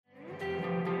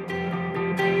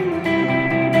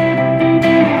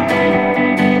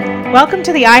Welcome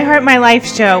to the I Heart My Life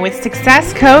show with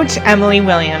success coach Emily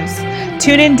Williams.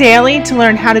 Tune in daily to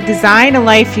learn how to design a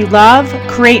life you love,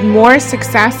 create more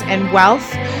success and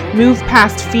wealth, move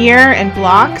past fear and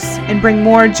blocks, and bring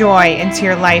more joy into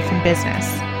your life and business.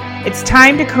 It's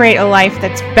time to create a life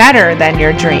that's better than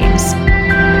your dreams.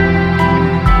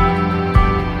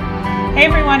 Hey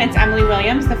everyone, it's Emily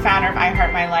Williams, the founder of I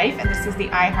Heart My Life, and this is the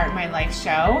I Heart My Life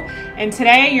show. And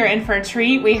today you're in for a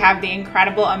treat. We have the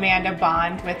incredible Amanda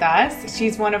Bond with us.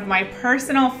 She's one of my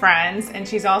personal friends, and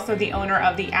she's also the owner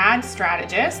of The Ad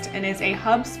Strategist and is a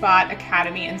HubSpot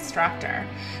Academy instructor.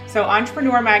 So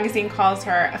Entrepreneur Magazine calls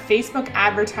her a Facebook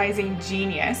advertising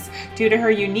genius due to her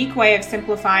unique way of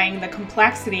simplifying the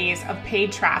complexities of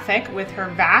paid traffic with her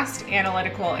vast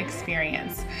analytical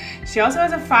experience. She also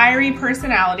has a fiery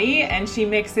personality, and she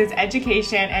mixes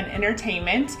education and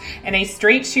entertainment in a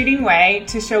straight shooting way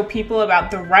to show people about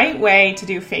the right way to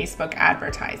do Facebook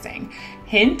advertising.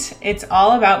 Hint, it's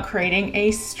all about creating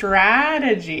a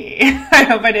strategy. I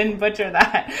hope I didn't butcher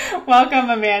that. Welcome,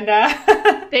 Amanda.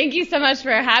 Thank you so much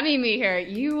for having me here.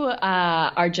 You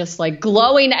are just like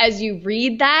glowing as you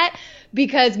read that,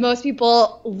 because most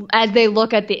people, as they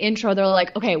look at the intro, they're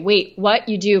like, okay, wait, what?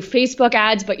 You do Facebook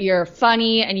ads, but you're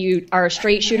funny and you are a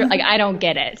straight shooter? Like, I don't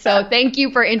get it. So thank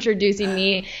you for introducing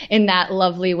me in that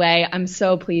lovely way. I'm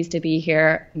so pleased to be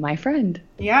here, my friend.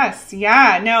 Yes.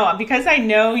 Yeah. No, because I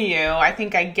know you, I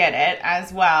think I get it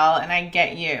as well. And I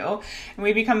get you. And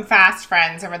we become fast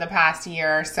friends over the past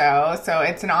year or so. So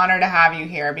it's an honor to have you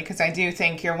here, because I do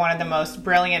think you're one of the most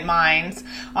brilliant minds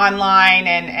online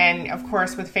and of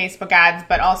course with Facebook ads,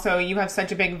 but also you have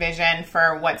such a big vision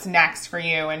for what's next for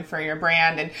you and for your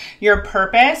brand and your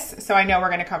purpose. So I know we're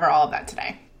going to cover all of that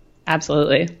today.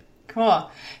 Absolutely. Cool.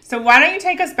 So why don't you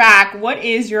take us back? What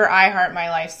is your I Heart My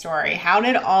Life story? How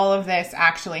did all of this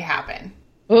actually happen?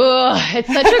 Oh, it's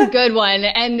such a good one.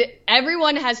 And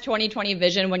everyone has 20/20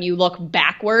 vision. When you look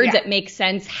backwards, It makes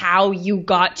sense how you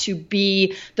got to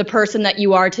be the person that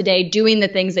you are today, doing the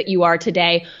things that you are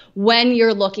today when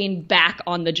you're looking back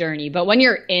on the journey. But when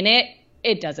you're in it,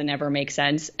 it doesn't ever make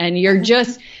sense. And you're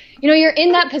just, you're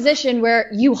in that position where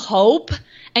you hope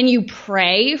and you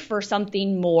pray for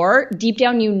something more. Deep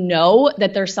down, you know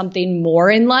that there's something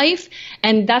more in life.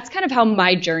 And that's kind of how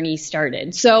my journey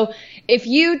started. So if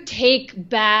you take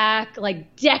back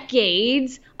like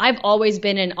decades, I've always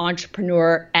been an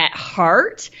entrepreneur at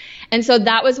heart. And so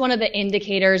that was one of the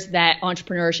indicators that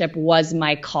entrepreneurship was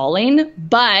my calling.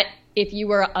 But if you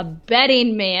were a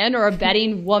betting man or a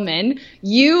betting woman,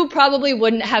 you probably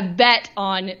wouldn't have bet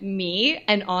on me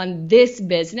and on this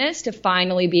business to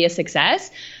finally be a success,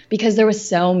 because there was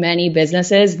so many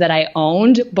businesses that I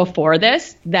owned before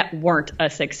this that weren't a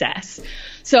success.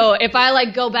 So if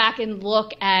I go back and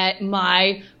look at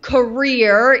my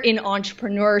career in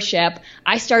entrepreneurship,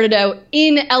 I started out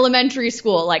in elementary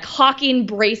school, hawking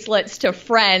bracelets to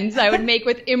friends I would make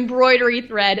with embroidery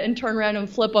thread and turn around and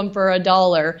flip them for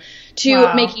 $1,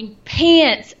 to making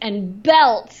pants and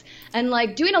belts and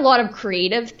doing a lot of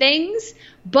creative things.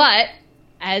 But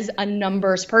as a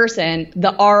numbers person,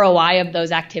 the ROI of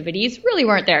those activities really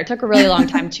weren't there. It took a really long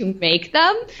time to make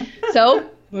them. So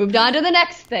moved on to the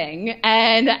next thing.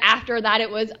 And after that,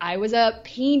 I was a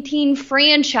painting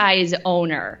franchise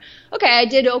owner. Okay, I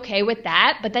did okay with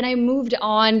that. But then I moved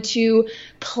on to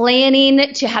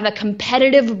planning to have a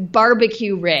competitive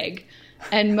barbecue rig.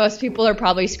 And most people are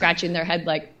probably scratching their head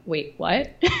like, wait,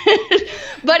 what?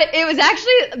 But it was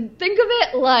actually, think of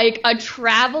it like a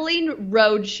traveling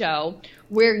road show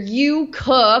where you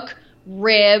cook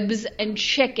ribs and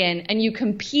chicken and you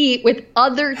compete with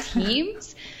other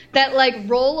teams that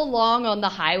roll along on the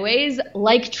highways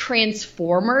like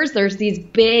transformers. There's these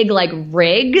big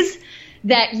rigs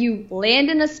that you land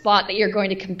in a spot that you're going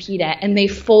to compete at, and they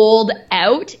fold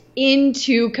out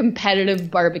into competitive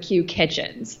barbecue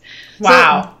kitchens.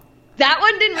 Wow. So that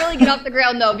one didn't really get off the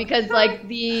ground though, because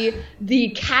the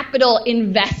capital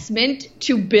investment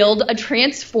to build a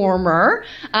transformer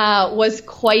was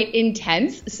quite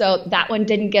intense. So that one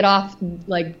didn't get off,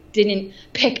 didn't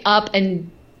pick up and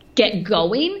get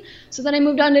going. So then I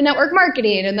moved on to network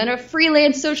marketing and then a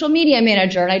freelance social media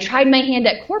manager, and I tried my hand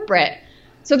at corporate.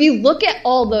 So if you look at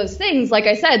all those things, like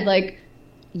I said,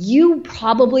 you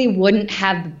probably wouldn't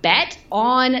have bet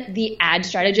on the Ad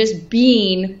Strategist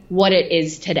being what it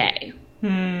is today.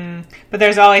 But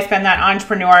there's always been that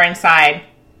entrepreneur inside.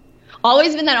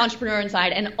 Always been that entrepreneur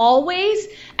inside. And always,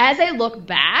 as I look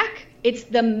back, it's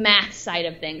the math side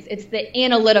of things. It's the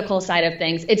analytical side of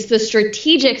things. It's the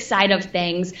strategic side of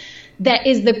things that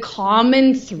is the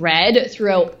common thread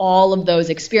throughout all of those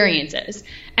experiences.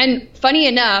 And funny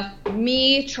enough,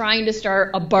 me trying to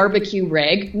start a barbecue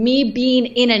rig, me being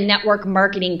in a network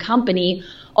marketing company,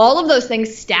 all of those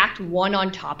things stacked one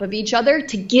on top of each other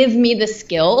to give me the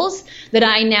skills that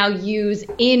I now use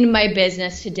in my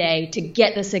business today to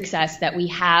get the success that we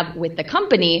have with the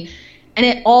company. And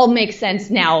it all makes sense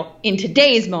now in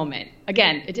today's moment.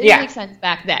 Again, it didn't make sense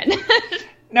back then.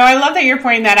 No, I love that you're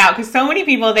pointing that out, because so many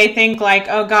people, they think like,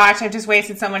 oh gosh, I've just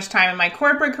wasted so much time in my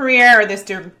corporate career, or this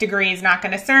degree is not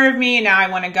going to serve me. Now I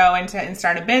want to go into and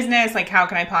start a business. Like, how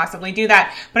can I possibly do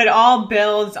that? But it all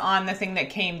builds on the thing that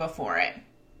came before it.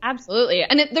 Absolutely.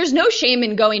 And there's no shame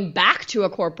in going back to a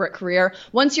corporate career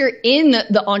once you're in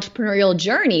the entrepreneurial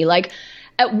journey. Like,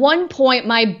 at one point,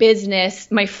 my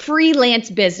business, my freelance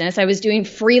business, I was doing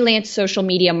freelance social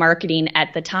media marketing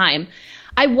at the time.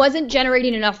 I wasn't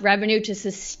generating enough revenue to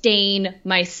sustain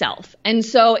myself. And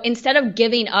so instead of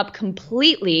giving up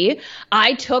completely,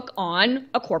 I took on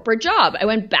a corporate job. I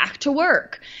went back to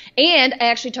work, and I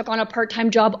actually took on a part-time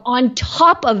job on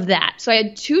top of that. So I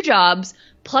had 2 jobs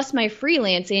plus my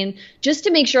freelancing, just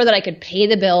to make sure that I could pay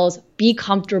the bills, be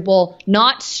comfortable,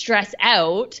 not stress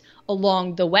out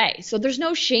along the way. So there's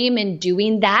no shame in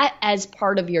doing that as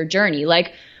part of your journey.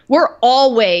 Like, we're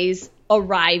always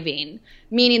arriving,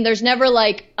 meaning there's never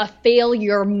like a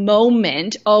failure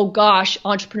moment. Oh gosh,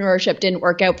 entrepreneurship didn't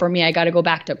work out for me, I got to go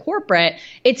back to corporate.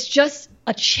 It's just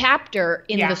a chapter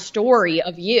in the story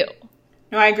of you.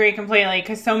 No, I agree completely,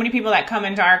 because so many people that come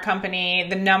into our company,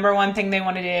 the number one thing they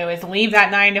want to do is leave that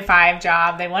 9-to-5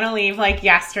 job. They want to leave like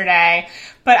yesterday.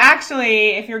 But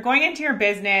actually, if you're going into your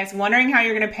business, wondering how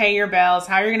you're going to pay your bills,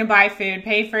 how you're going to buy food,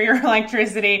 pay for your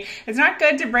electricity, it's not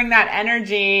good to bring that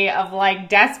energy of like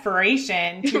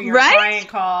desperation to your client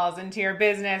calls and to your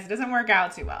business. It doesn't work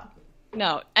out too well.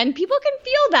 No. And people can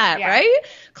feel that, right?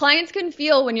 Clients can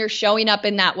feel when you're showing up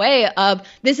in that way of,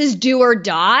 this is do or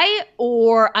die,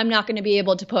 or I'm not going to be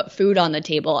able to put food on the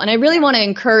table. And I really want to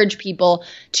encourage people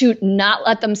to not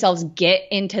let themselves get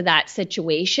into that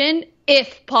situation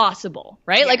if possible,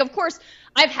 right? Like, of course,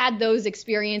 I've had those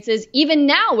experiences even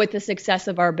now with the success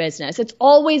of our business. It's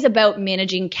always about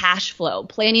managing cash flow,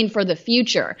 planning for the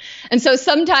future. And so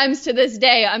sometimes to this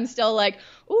day, I'm still like,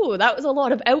 ooh, that was a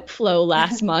lot of outflow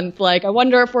last month. Like, I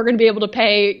wonder if we're going to be able to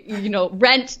pay,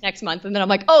 rent next month. And then I'm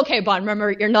like, oh, okay, Bon,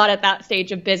 remember, you're not at that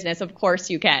stage of business. Of course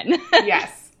you can.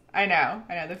 Yes. I know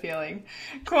the feeling.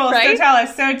 Cool. Right?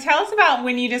 So tell us about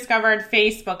when you discovered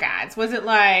Facebook ads. Was it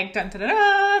like, dun, dun, dun,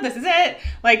 dun, this is it?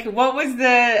 Like,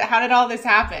 how did all this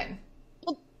happen?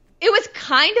 Well, it was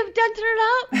kind of dun, dun, dun,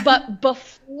 dun, but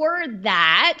before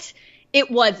that,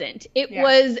 it wasn't. It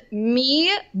was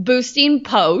me boosting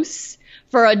posts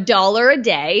for $1 a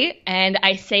day. And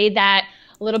I say that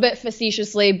a little bit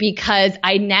facetiously because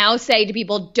I now say to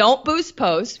people, don't boost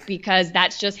posts, because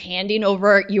that's just handing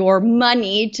over your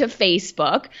money to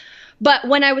Facebook. But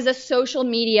when I was a social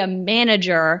media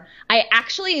manager, I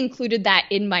actually included that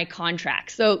in my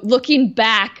contract. So looking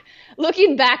back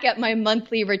at my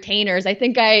monthly retainers, I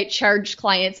think I charged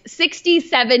clients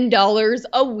 $67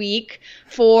 a week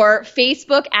for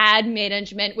Facebook ad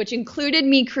management, which included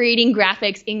me creating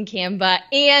graphics in Canva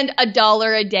and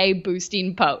 $1 a day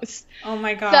boosting posts. Oh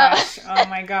my gosh. Oh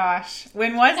my gosh.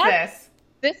 When was this?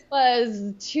 This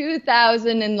was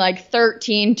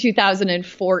 2013,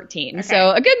 2014. Okay.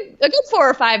 So a good 4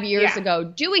 or 5 years ago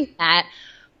doing that.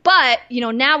 But,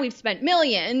 now we've spent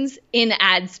millions in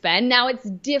ad spend. Now it's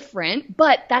different,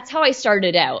 but that's how I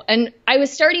started out. And I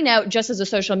was starting out just as a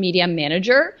social media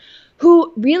manager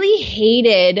who really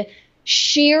hated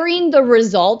sharing the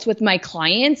results with my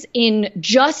clients in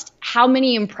just how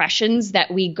many impressions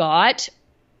that we got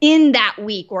in that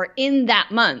week or in that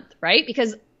month, right?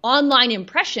 Because online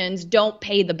impressions don't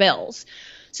pay the bills.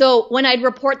 So when I'd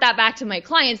report that back to my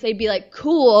clients, they'd be like,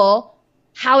 cool,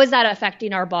 how is that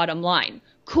affecting our bottom line?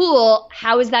 Cool,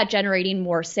 how is that generating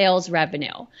more sales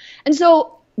revenue? And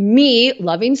so me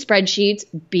loving spreadsheets,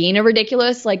 being a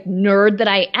ridiculous nerd that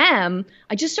I am,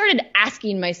 I just started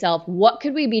asking myself, what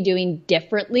could we be doing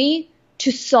differently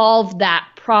to solve that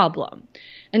problem?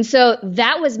 And so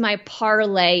that was my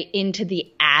parlay into the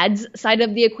ads side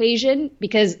of the equation,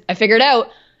 because I figured out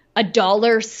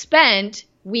 $1 spent,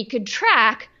 we could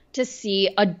track to see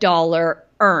 $1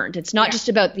 earned. It's not just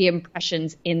about the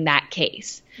impressions in that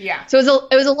case. Yeah. So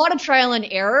it was a lot of trial and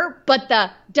error, but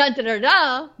the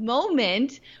da-da-da-da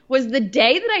moment was the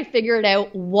day that I figured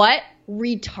out what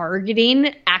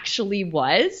retargeting actually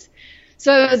was.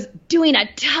 So I was doing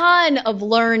a ton of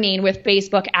learning with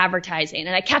Facebook advertising,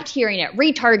 and I kept hearing it,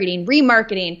 retargeting,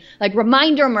 remarketing,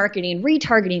 reminder marketing,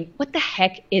 retargeting. What the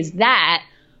heck is that?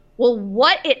 Well,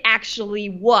 what it actually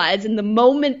was, and the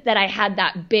moment that I had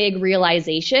that big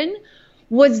realization,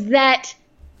 was that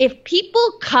if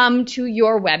people come to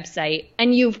your website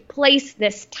and you've placed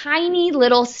this tiny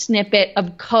little snippet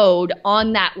of code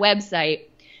on that website,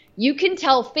 you can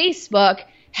tell Facebook,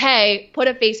 hey, put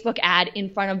a Facebook ad in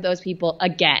front of those people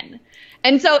again.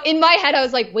 And so in my head, I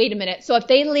was like, wait a minute. So if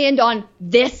they land on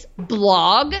this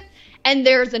blog and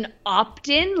there's an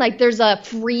opt-in, like there's a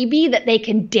freebie that they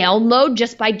can download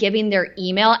just by giving their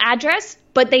email address,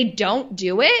 but they don't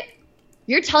do it,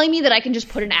 you're telling me that I can just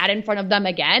put an ad in front of them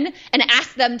again and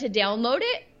ask them to download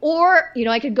it? Or,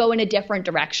 I could go in a different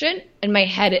direction, and my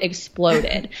head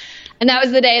exploded. And that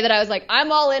was the day that I was like,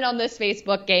 I'm all in on this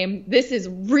Facebook game. This is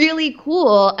really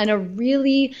cool and a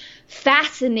really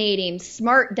fascinating,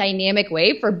 smart, dynamic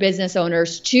way for business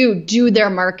owners to do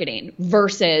their marketing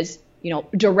versus,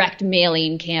 direct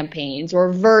mailing campaigns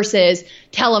or versus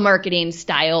telemarketing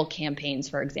style campaigns,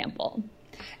 for example.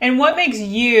 And what makes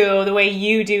you, the way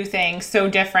you do things, so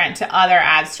different to other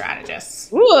ad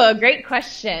strategists? Ooh, great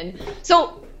question.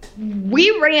 So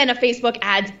we ran a Facebook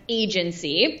ads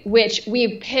agency, which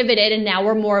we pivoted, and now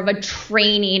we're more of a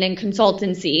training and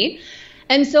consultancy.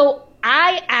 And so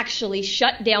I actually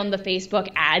shut down the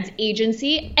Facebook ads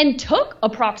agency and took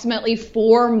approximately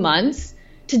 4 months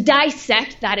to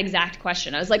dissect that exact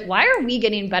question. I was like, why are we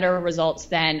getting better results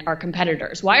than our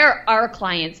competitors? Why are our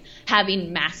clients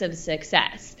having massive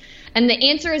success? And the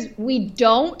answer is we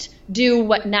don't do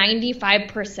what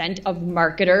 95% of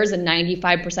marketers and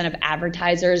 95% of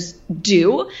advertisers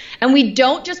do. And we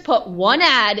don't just put one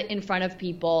ad in front of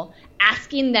people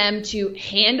asking them to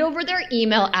hand over their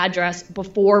email address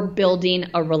before building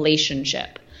a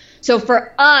relationship. So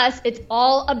for us, it's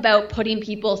all about putting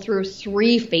people through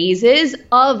 3 phases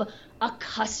of a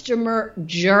customer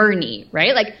journey,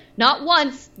 right? Like not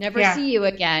once, never see you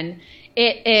again.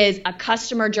 It is a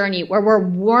customer journey where we're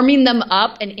warming them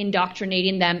up and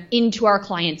indoctrinating them into our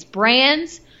clients'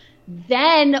 brands.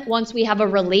 Then once we have a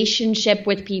relationship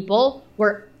with people,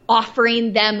 we're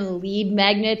offering them lead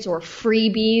magnets or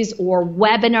freebies or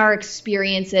webinar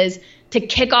experiences to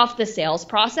kick off the sales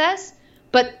process.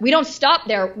 But we don't stop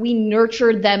there. We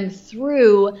nurture them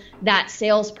through that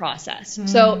sales process.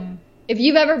 So if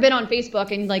you've ever been on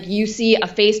Facebook and you see a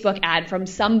Facebook ad from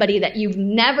somebody that you've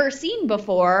never seen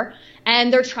before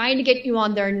and they're trying to get you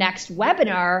on their next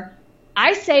webinar,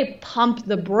 I say pump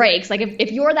the brakes. Like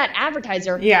if you're that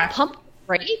advertiser, pump the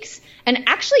brakes and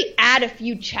actually add a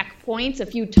few checkpoints, a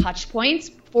few touch points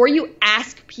before you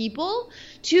ask people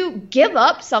to give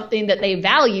up something that they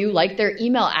value, like their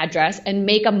email address, and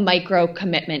make a micro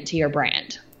commitment to your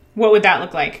brand. What would that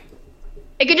look like?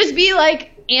 It could just be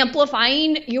like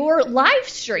amplifying your live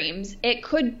streams. It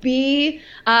could be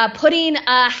putting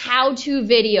a how-to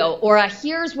video or a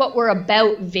here's what we're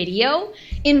about video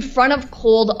in front of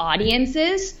cold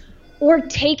audiences, or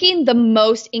taking the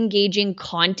most engaging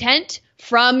content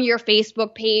from your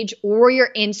Facebook page or your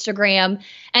Instagram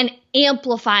and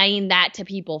amplifying that to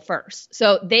people first.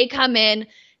 So they come in,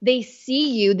 they see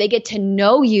you, they get to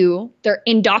know you, they're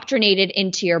indoctrinated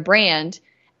into your brand.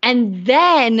 And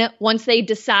then once they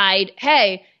decide,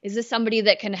 hey, is this somebody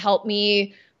that can help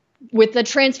me with the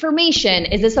transformation?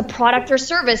 Is this a product or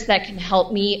service that can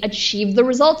help me achieve the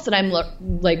results that I'm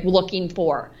looking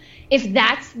for? If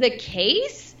that's the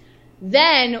case,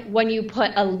 then when you put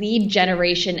a lead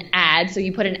generation ad, so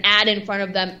you put an ad in front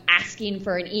of them asking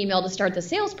for an email to start the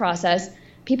sales process,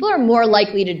 people are more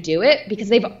likely to do it because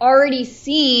they've already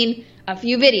seen a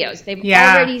few videos. They've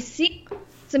already seen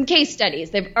some case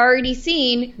studies. They've already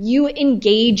seen you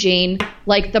engaging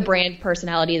like the brand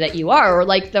personality that you are, or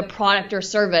like the product or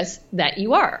service that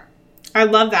you are. I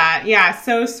love that. Yeah,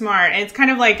 so smart. And it's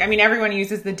kind of like, everyone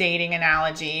uses the dating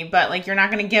analogy, but you're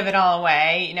not going to give it all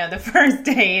away, the first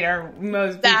date or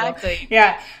most people. Exactly.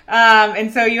 Yeah.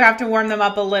 And so you have to warm them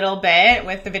up a little bit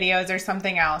with the videos or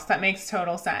something else. That makes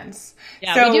total sense.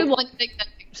 Yeah, so, we do one thing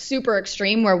that's super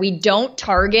extreme where we don't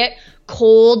target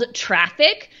cold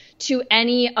traffic to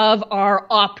any of our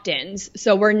opt-ins.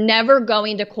 So we're never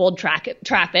going to cold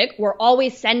traffic. We're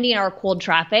always sending our cold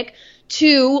traffic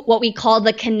to what we call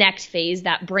the connect phase,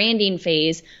 that branding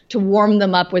phase, to warm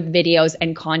them up with videos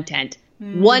and content.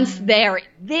 Once they're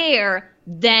there,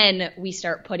 then we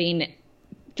start putting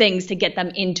things to get them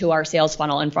into our sales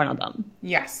funnel in front of them.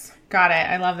 Yes. Got it.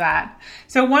 I love that.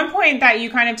 So one point that you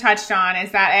kind of touched on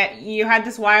is that you had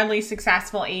this wildly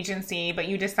successful agency, but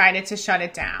you decided to shut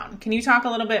it down. Can you talk a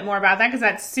little bit more about that? Because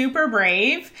that's super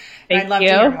brave. Thank I'd love you.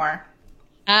 to hear more.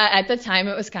 At the time,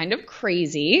 it was kind of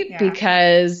crazy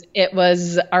because it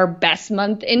was our best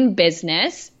month in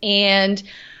business. And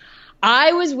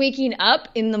I was waking up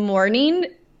in the morning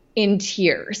in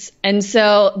tears. And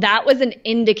so that was an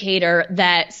indicator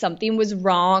that something was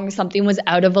wrong, something was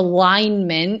out of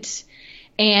alignment,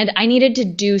 and I needed to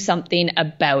do something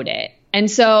about it. And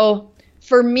so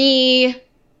for me,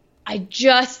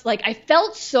 I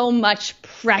felt so much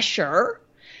pressure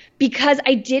because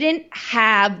I didn't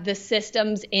have the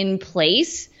systems in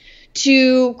place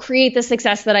to create the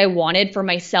success that I wanted for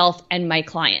myself and my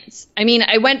clients. I mean,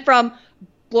 I went from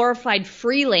glorified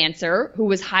freelancer who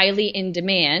was highly in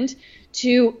demand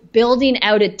to building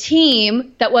out a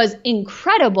team that was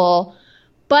incredible,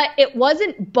 but it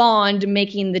wasn't Bond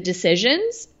making the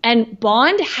decisions, and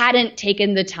Bond hadn't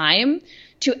taken the time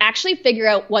to actually figure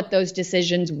out what those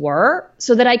decisions were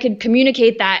so that I could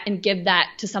communicate that and give that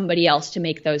to somebody else to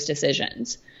make those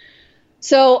decisions.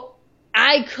 So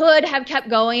I could have kept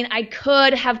going, I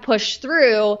could have pushed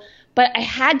through, but I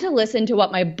had to listen to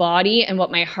what my body and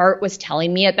what my heart was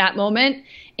telling me at that moment.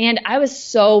 And I was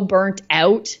so burnt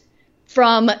out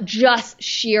from just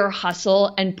sheer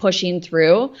hustle and pushing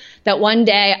through that one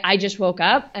day I just woke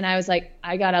up and I was like,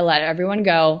 I gotta let everyone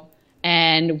go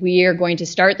and we are going to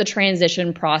start the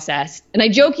transition process. And I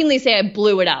jokingly say I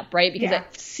blew it up, right? Because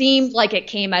it seemed like it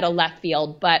came out of left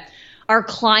field, but our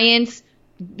clients,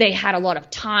 they had a lot of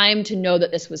time to know that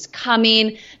this was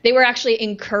coming. They were actually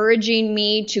encouraging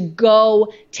me to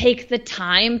go take the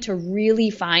time to really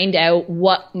find out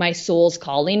what my soul's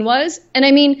calling was. And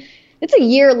I mean, it's a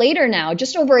year later now,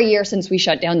 just over a year since we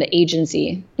shut down the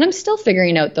agency. And I'm still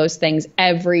figuring out those things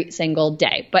every single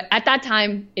day. But at that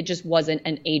time, it just wasn't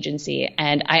an agency.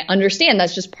 And I understand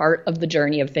that's just part of the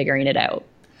journey of figuring it out.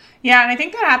 Yeah, and I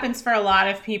think that happens for a lot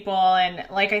of people. And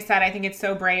like I said, I think it's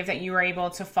so brave that you were able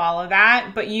to follow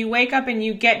that. But you wake up and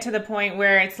you get to the point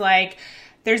where it's like,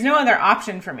 there's no other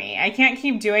option for me. I can't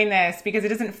keep doing this because it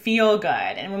doesn't feel good.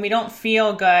 And when we don't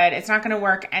feel good, it's not going to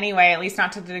work anyway, at least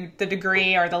not to the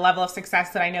degree or the level of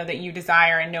success that I know that you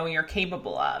desire and know you're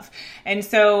capable of. And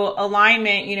so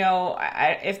alignment,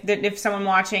 if someone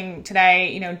watching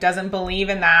today, doesn't believe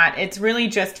in that, it's really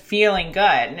just feeling good.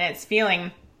 And it's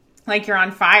feeling like you're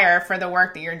on fire for the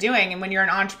work that you're doing. And when you're an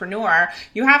entrepreneur,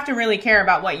 you have to really care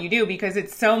about what you do because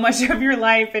it's so much of your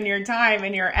life and your time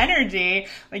and your energy.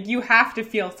 Like you have to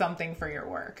feel something for your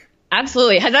work.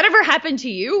 Absolutely. Has that ever happened to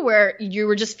you where you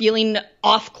were just feeling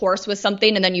off course with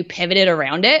something and then you pivoted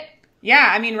around it?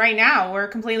 Yeah, I mean, right now we're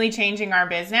completely changing our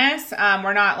business.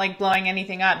 We're not like blowing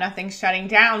anything up, nothing's shutting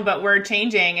down, but we're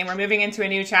changing and we're moving into a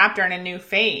new chapter and a new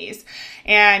phase.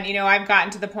 And, I've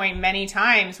gotten to the point many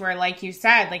times where, like you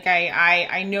said, like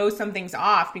I know something's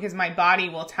off because my body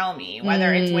will tell me,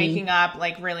 whether it's waking up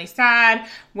like really sad,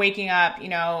 waking up,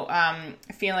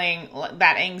 feeling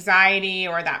that anxiety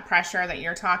or that pressure that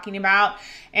you're talking about.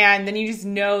 And then you just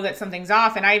know that something's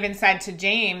off. And I even said to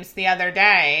James the other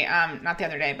day, not the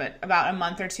other day, but about a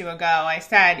month or two ago, I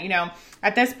said,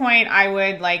 at this point I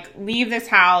would like leave this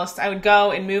house. I would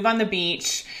go and move on the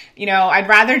beach. I'd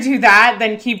rather do that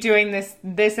than keep doing this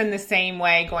in the same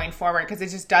way going forward because it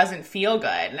just doesn't feel good.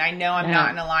 And I know I'm not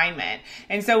in alignment.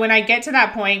 And so when I get to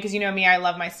that point, because me, I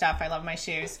love my stuff. I love my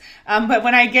shoes. But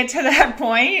when I get to that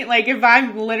point, like if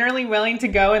I'm literally willing to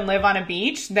go and live on a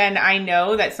beach, then I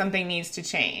know that something needs to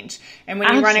change. And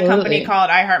when you run a company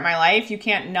called I Heart My Life, you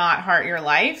can't not heart your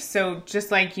life. So just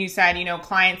like you said,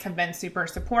 clients have been super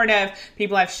supportive.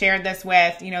 People I've shared this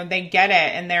with, they get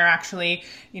it. And they're actually,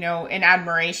 in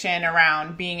admiration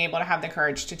around being able to have the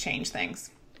courage to change things.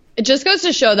 It just goes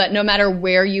to show that no matter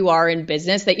where you are in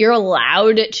business, that you're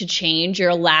allowed to change, you're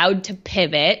allowed to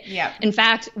pivot. Yeah. In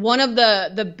fact, one of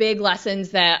the big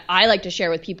lessons that I like to share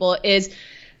with people is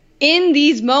in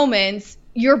these moments,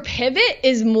 your pivot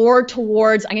is more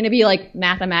towards, I'm going to be like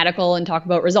mathematical and talk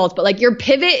about results, but like your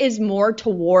pivot is more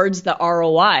towards the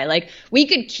ROI. Like we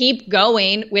could keep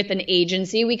going with an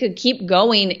agency. We could keep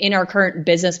going in our current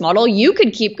business model. You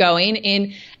could keep going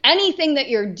in anything that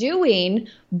you're doing,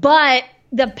 but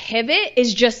the pivot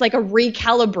is just like a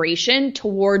recalibration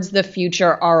towards the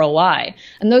future ROI.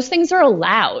 And those things are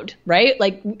allowed, right?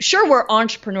 Like, sure, we're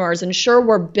entrepreneurs and sure,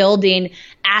 we're building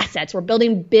assets. We're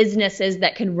building businesses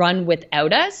that can run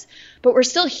without us, but we're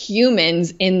still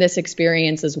humans in this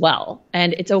experience as well.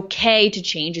 And it's okay to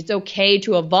change. It's okay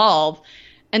to evolve.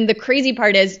 And the crazy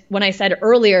part is when I said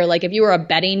earlier, like if you were a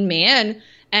betting man,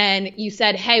 and you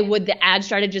said, hey, would the ad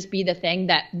strategist be the thing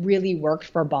that really worked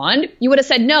for Bond? You would have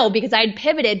said no, because I'd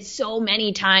pivoted so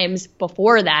many times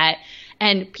before that,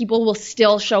 and people will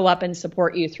still show up and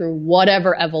support you through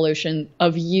whatever evolution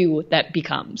of you that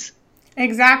becomes.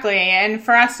 Exactly. And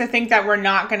for us to think that we're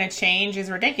not going to change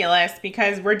is ridiculous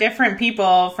because we're different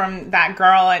people from that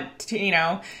girl at,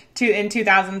 in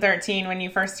 2013 when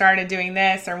you first started doing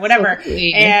this or whatever.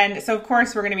 Absolutely. And so, of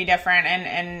course, we're going to be different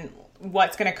and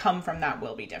what's going to come from that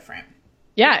will be different.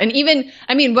 Yeah. And even,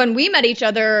 when we met each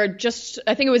other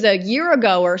I think it was a year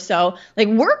ago or so, like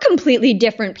we're completely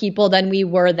different people than we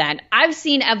were then. I've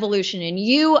seen evolution in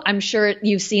you. I'm sure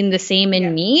you've seen the same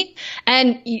in me.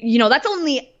 And,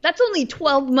 that's only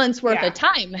 12 months worth of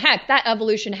time. Heck, that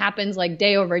evolution happens like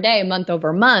day over day, month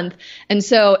over month. And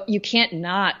so you can't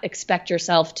not expect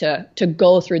yourself to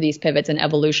go through these pivots and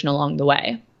evolution along the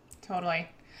way. Totally.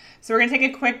 So we're going to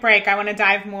take a quick break. I want to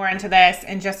dive more into this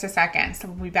in just a second. So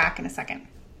we'll be back in a second.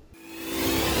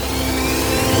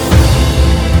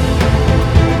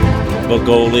 The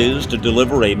goal is to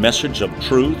deliver a message of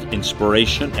truth,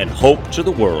 inspiration, and hope to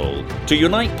the world, to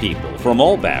unite people from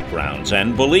all backgrounds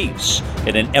and beliefs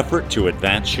in an effort to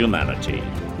advance humanity.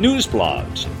 News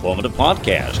blogs, informative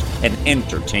podcasts, and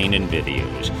entertaining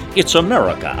videos. It's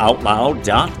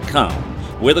AmericaOutloud.com,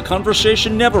 where the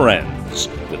conversation never ends,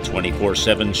 with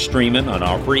 24/7 streaming on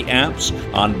our free apps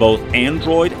on both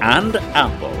Android and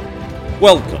Apple.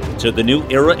 Welcome to the new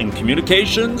era in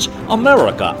communications,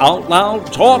 America Out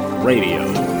Loud Talk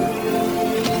Radio.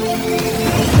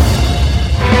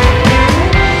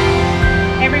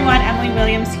 Hey everyone, Emily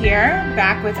Williams here,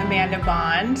 back with Amanda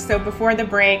Bond. So before the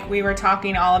break, we were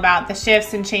talking all about the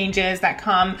shifts and changes that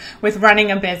come with running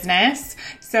a business.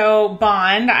 So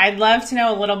Bond, I'd love to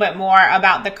know a little bit more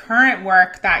about the current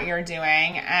work that you're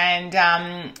doing and,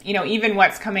 even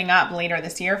what's coming up later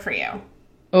this year for you.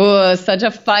 Oh, such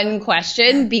a fun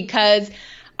question because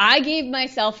I gave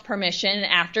myself permission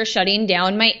after shutting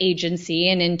down my agency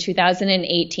and in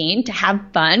 2018 to have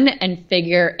fun and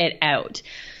figure it out.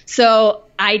 So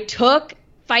I took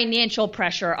financial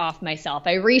pressure off myself.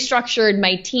 I restructured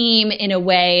my team in a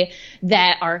way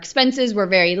that our expenses were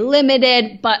very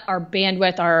limited, but our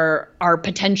bandwidth, our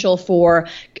potential for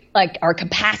our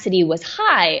capacity was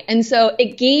high. And so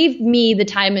it gave me the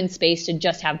time and space to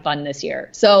just have fun this year.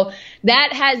 So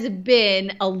that has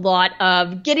been a lot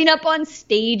of getting up on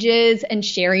stages and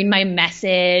sharing my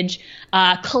message,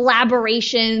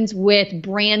 collaborations with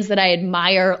brands that I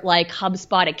admire like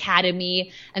HubSpot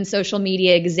Academy and Social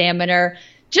Media Examiner.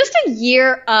 Just a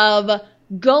year of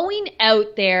going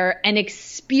out there and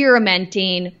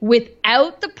experimenting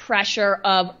without the pressure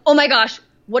of, oh my gosh,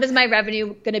 what is my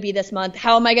revenue going to be this month?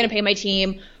 How am I going to pay my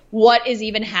team? What is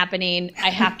even happening? I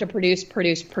have to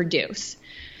produce.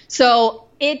 So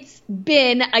it's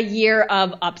been a year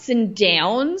of ups and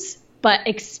downs, but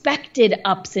expected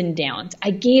ups and downs.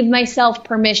 I gave myself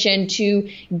permission to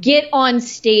get on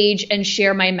stage and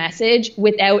share my message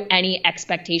without any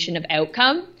expectation of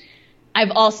outcome.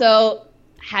 I've also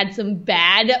had some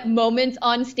bad moments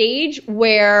on stage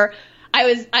where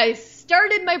I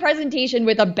started my presentation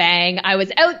with a bang. I was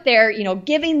out there,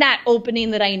 giving that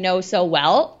opening that I know so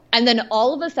well. And then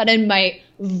all of a sudden my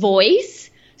voice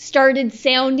started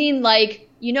sounding like,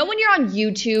 when you're on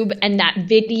YouTube and that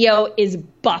video is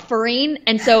buffering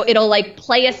and so it'll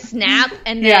play a snap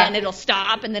and then it'll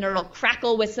stop and then it'll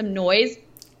crackle with some noise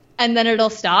and then it'll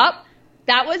stop.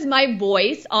 That was my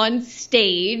voice on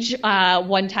stage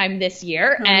one time this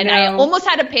year, and I almost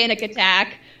had a panic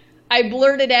attack. I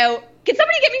blurted out, "Can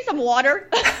somebody get me some water?"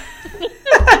 And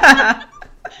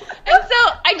so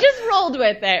I just rolled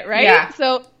with it, right? Yeah.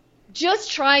 So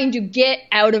just trying to get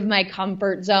out of my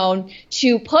comfort zone,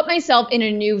 to put myself in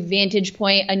a new vantage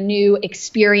point, a new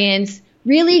experience,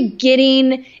 really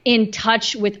getting in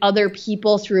touch with other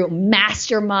people through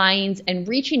masterminds and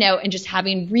reaching out and just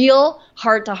having real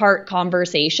heart-to-heart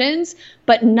conversations,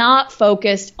 but not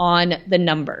focused on the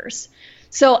numbers.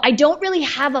 So I don't really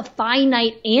have a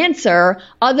finite answer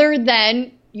other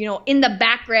than, in the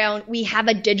background, we have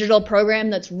a digital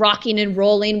program that's rocking and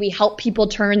rolling. We help people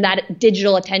turn that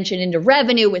digital attention into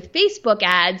revenue with Facebook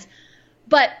ads.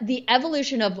 But the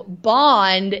evolution of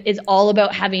Bond is all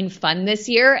about having fun this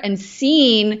year and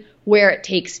seeing where it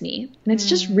takes me. And it's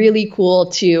just really cool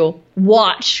to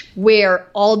watch where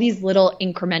all these little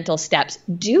incremental steps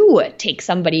do take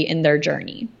somebody in their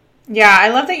journey. Yeah, I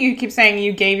love that you keep saying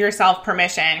you gave yourself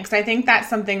permission, because I think that's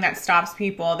something that stops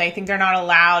people. They think they're not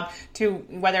allowed to,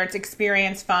 whether it's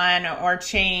experience fun or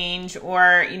change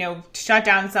or, shut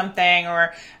down something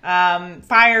or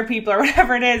fire people or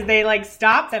whatever it is. They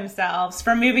stop themselves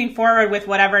from moving forward with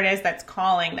whatever it is that's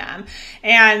calling them.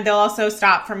 And they'll also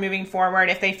stop from moving forward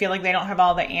if they feel like they don't have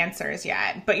all the answers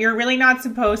yet. But you're really not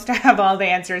supposed to have all the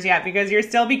answers yet, because you're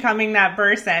still becoming that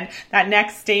person, that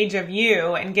next stage of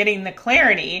you, and getting the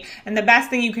clarity. And the best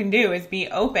thing you can do is be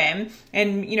open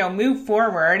and, move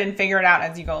forward and figure it out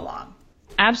as you go along.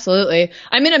 Absolutely.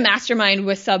 I'm in a mastermind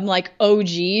with some like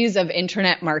OGs of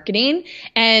internet marketing.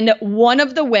 And one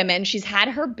of the women, she's had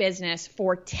her business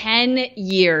for 10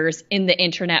 years in the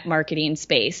internet marketing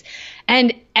space.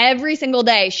 And every single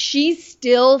day, she's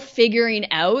still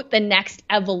figuring out the next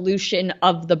evolution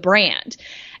of the brand.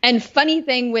 And funny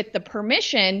thing with the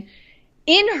permission,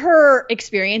 in her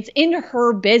experience, in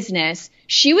her business,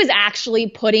 she was actually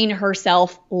putting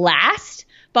herself last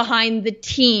behind the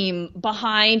team,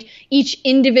 behind each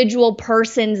individual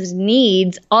person's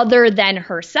needs other than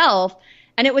herself.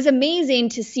 And it was amazing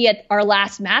to see at our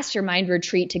last mastermind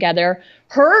retreat together,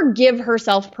 her give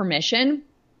herself permission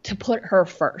to put her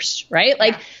first, right?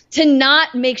 Like to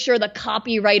not make sure the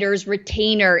copywriter's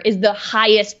retainer is the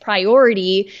highest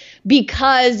priority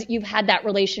because you've had that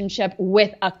relationship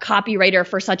with a copywriter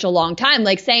for such a long time.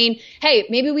 Like saying, hey,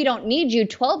 maybe we don't need you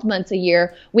 12 months a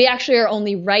year. We actually are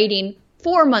only writing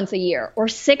 4 months a year or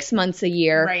 6 months a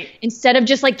year, right, instead of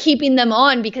just like keeping them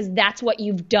on because that's what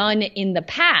you've done in the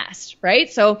past,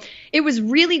 right? So it was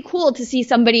really cool to see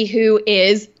somebody who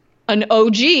is an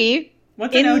OG.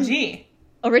 What's an OG?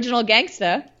 Original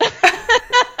gangsta.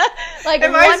 Like,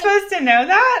 am I supposed to know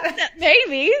that?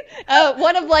 Maybe.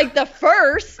 One of like the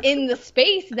first in the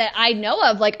space that I know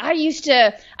of. Like I used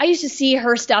to see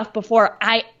her stuff before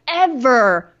I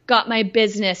ever got my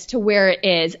business to where it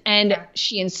is. And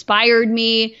she inspired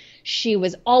me. She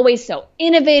was always so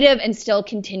innovative and still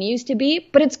continues to be.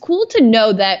 But it's cool to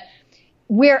know that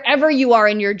wherever you are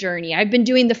in your journey, I've been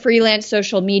doing the freelance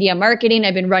social media marketing.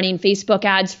 I've been running Facebook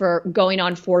ads for going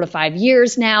on 4 to 5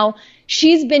 years now.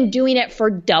 She's been doing it for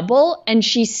double, and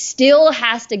she still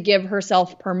has to give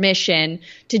herself permission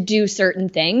to do certain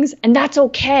things. And that's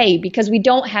okay because we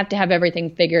don't have to have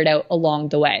everything figured out along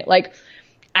the way. Like,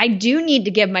 I do need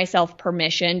to give myself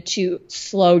permission to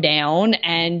slow down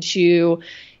and to,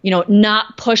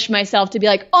 not push myself to be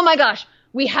like, oh my gosh,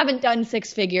 we haven't done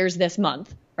 6 figures this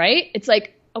month, right? It's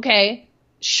like, okay,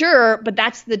 sure, but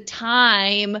that's the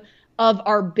time of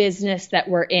our business that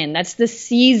we're in. That's the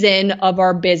season of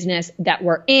our business that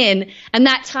we're in, and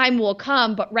that time will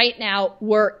come. But right now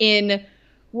we're in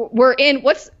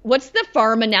what's the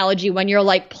farm analogy when you're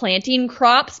like planting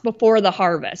crops before the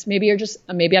harvest? Maybe I'm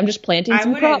just planting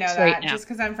some crops know that. Right now. Just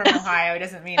because I'm from Ohio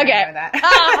doesn't mean okay. I know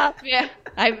that. Yeah,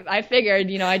 I figured,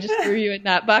 I just threw you in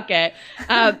that bucket.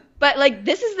 But like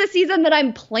this is the season that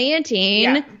I'm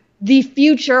planting the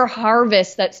future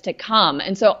harvest that's to come.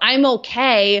 And so I'm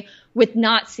okay with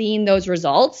not seeing those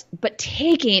results, but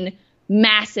taking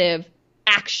massive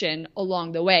action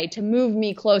along the way to move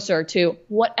me closer to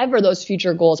whatever those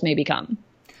future goals may become.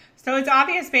 So it's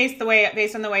obvious based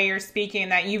on the way you're speaking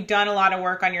that you've done a lot of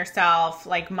work on yourself,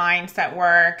 like mindset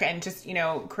work and just,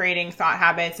 creating thought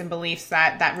habits and beliefs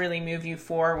that really move you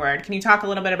forward. Can you talk a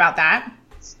little bit about that?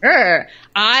 Sure.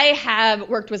 I have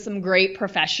worked with some great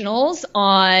professionals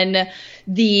on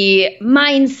the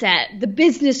mindset, the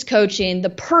business coaching,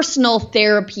 the personal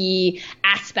therapy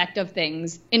aspect of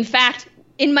things. In fact,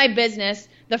 in my business,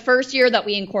 the first year that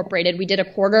we incorporated, we did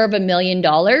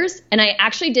 $250,000, and I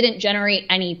actually didn't generate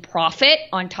any profit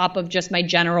on top of just my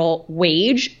general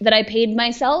wage that I paid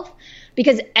myself,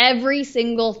 because every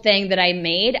single thing that I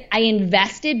made, I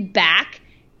invested back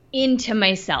into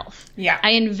myself. Yeah.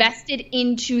 I invested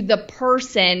into the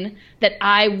person that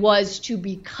I was to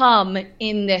become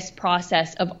in this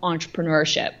process of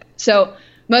entrepreneurship. So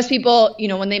most people,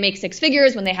 when they make 6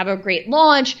 figures, when they have a great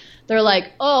launch, they're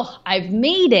like, oh, I've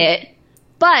made it.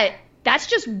 But that's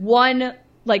just one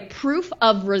proof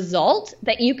of result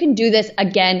that you can do this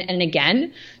again and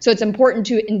again. So it's important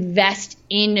to invest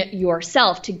in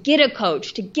yourself, to get a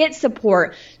coach, to get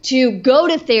support, to go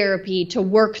to therapy, to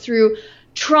work through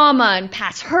trauma and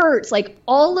past hurts. Like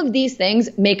all of these things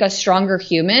make us stronger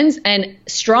humans, and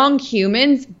strong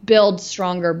humans build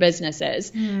stronger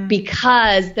businesses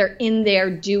because they're in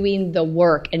there doing the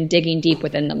work and digging deep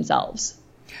within themselves.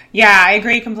 Yeah, I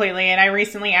agree completely. And I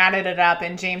recently added it up,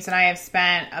 and James and I have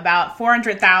spent about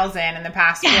 $400,000 in the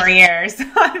past 4 years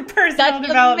on personal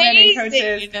development and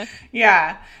coaches.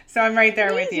 Yeah. So I'm right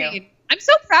there with you. I'm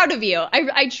so proud of you.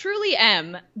 I truly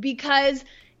am, because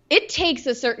it takes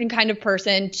a certain kind of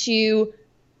person to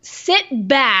sit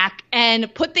back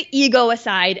and put the ego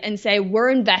aside and say, we're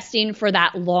investing for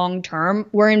that long term.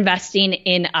 We're investing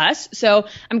in us. So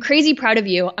I'm crazy proud of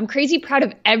you. I'm crazy proud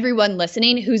of everyone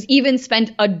listening who's even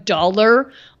spent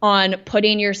 $1 on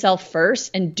putting yourself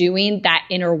first and doing that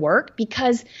inner work,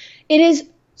 because it is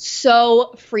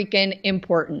so freaking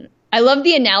important. I love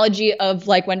the analogy of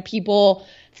when people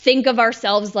think of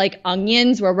ourselves like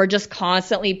onions where we're just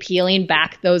constantly peeling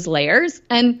back those layers.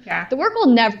 And the work will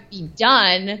never be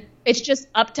done. It's just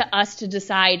up to us to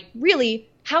decide really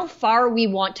how far we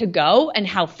want to go and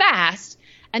how fast,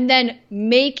 and then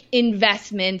make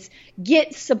investments,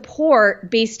 get support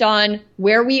based on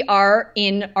where we are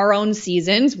in our own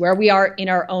seasons, where we are in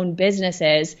our own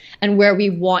businesses, and where we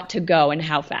want to go and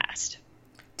how fast.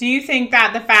 Do you think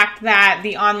that the fact that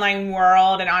the online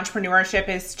world and entrepreneurship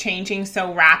is changing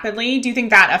so rapidly, do you think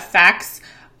that affects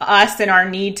us and our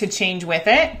need to change with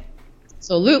it?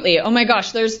 Absolutely. Oh my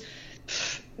gosh, there's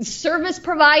service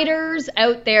providers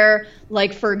out there,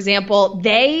 like, for example,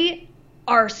 they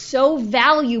are so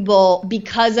valuable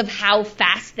because of how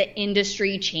fast the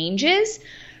industry changes.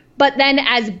 But then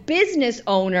as business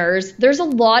owners, there's a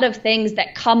lot of things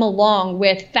that come along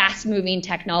with fast-moving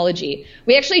technology.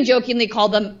 We actually jokingly call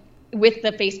them, with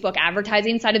the Facebook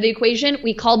advertising side of the equation,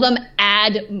 we call them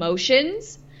ad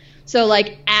motions. So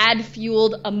like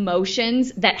ad-fueled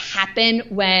emotions that happen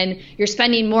when you're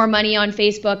spending more money on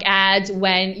Facebook ads,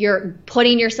 when you're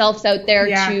putting yourself out there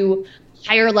to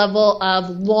higher level of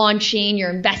launching, you're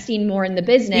investing more in the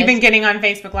business. Even getting on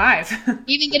Facebook Live.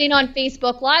 Even getting on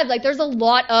Facebook Live. Like, there's a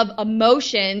lot of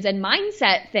emotions and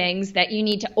mindset things that you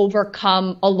need to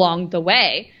overcome along the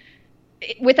way.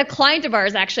 With a client of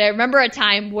ours, actually, I remember a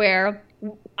time where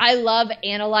I love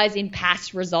analyzing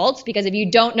past results, because if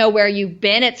you don't know where you've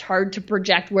been, it's hard to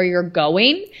project where you're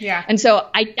going. Yeah. And so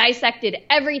I dissected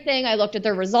everything. I looked at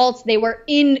the results. They were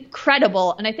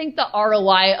incredible. And I think the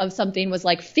ROI of something was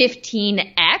like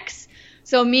 15x.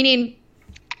 So meaning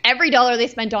every dollar they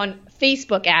spent on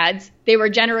Facebook ads, they were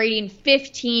generating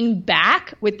 15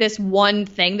 back with this one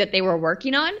thing that they were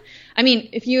working on. I mean,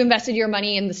 if you invested your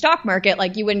money in the stock market,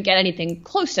 like, you wouldn't get anything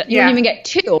close to it. You wouldn't even get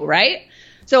two, right?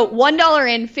 So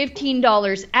 $1 in,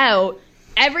 $15 out,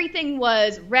 everything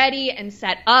was ready and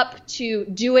set up to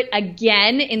do it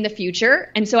again in the future.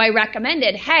 And so I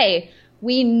recommended, hey,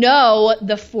 we know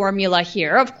the formula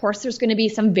here. Of course, there's going to be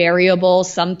some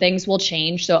variables. Some things will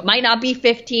change. So it might not be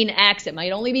 15x. It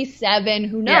might only be 7.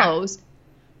 Who knows? Yeah.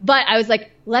 But I was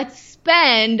like, let's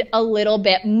spend a little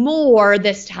bit more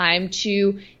this time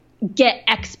to get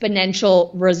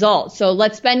exponential results. So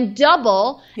let's spend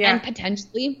double and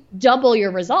potentially double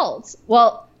your results.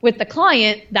 Well, with the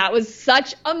client, that was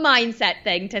such a mindset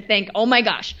thing to think, oh my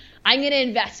gosh, I'm going to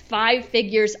invest 5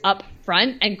 figures up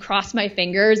front and cross my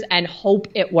fingers and hope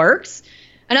it works.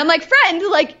 And I'm like, friend,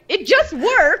 like, it just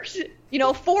worked,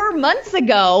 4 months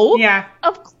ago. Yeah.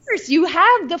 Of course, you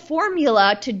have the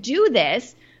formula to do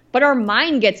this. But our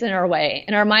mind gets in our way,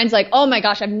 and our mind's like, oh my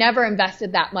gosh, I've never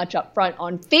invested that much up front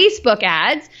on Facebook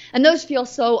ads, and those feel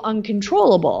so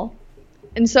uncontrollable.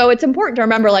 And so it's important to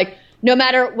remember, like, no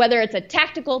matter whether it's a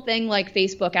tactical thing like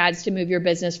Facebook ads to move your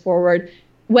business forward,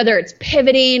 whether it's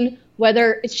pivoting,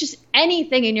 whether it's just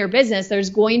anything in your business, there's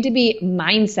going to be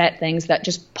mindset things that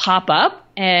just pop up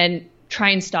and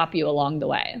try and stop you along the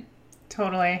way.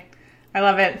 Totally. I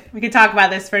love it. We could talk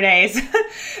about this for days.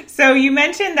 So you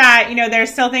mentioned that, there's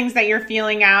still things that you're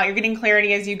feeling out. You're getting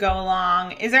clarity as you go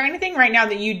along. Is there anything right now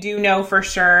that you do know for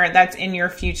sure that's in your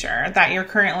future that you're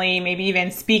currently maybe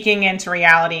even speaking into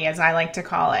reality, as I like to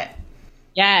call it?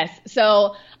 Yes.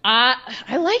 So I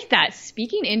like that.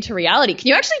 Speaking into reality. Can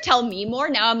you actually tell me more?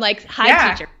 Now I'm like,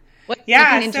 hi, teacher.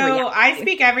 So I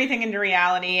speak everything into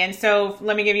reality. And so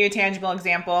let me give you a tangible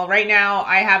example. Right now,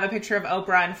 I have a picture of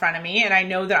Oprah in front of me, and I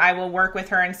know that I will work with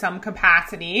her in some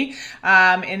capacity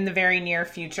in the very near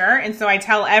future. And so I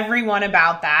tell everyone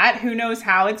about that. Who knows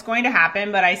how it's going to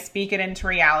happen, but I speak it into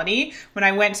reality. When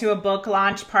I went to a book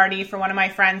launch party for one of my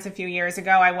friends a few years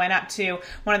ago, I went up to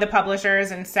one of the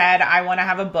publishers and said, I want to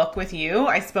have a book with you.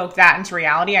 I spoke that into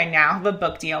reality. I now have a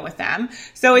book deal with them.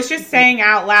 So it's just saying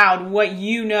out loud what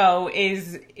you know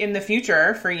is in the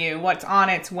future for you, what's on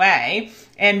its way,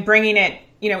 and bringing it,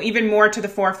 even more to the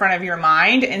forefront of your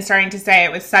mind and starting to say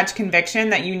it with such conviction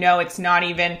that it's not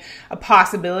even a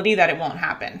possibility that it won't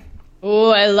happen. Oh,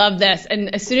 I love this.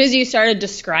 And as soon as you started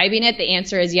describing it, the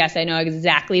answer is yes, I know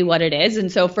exactly what it is.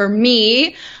 And so for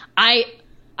me, I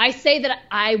say that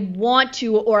I want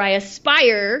to, or I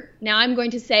aspire. Now I'm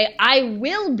going to say I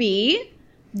will be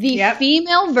the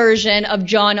female version of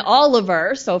John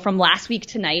Oliver, so from Last Week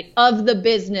Tonight, of the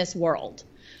business world.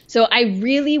 So I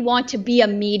really want to be a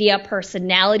media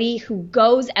personality who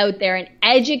goes out there and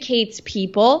educates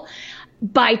people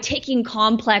by taking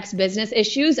complex business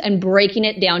issues and breaking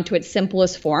it down to its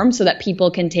simplest form so that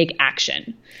people can take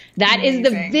action. That is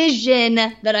the vision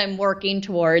that I'm working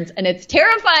towards, and it's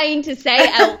terrifying to say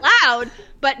out loud,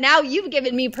 but now you've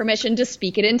given me permission to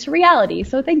speak it into reality,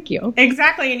 so thank you.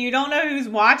 Exactly, and you don't know who's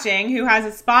watching, who has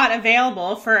a spot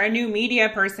available for a new media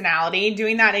personality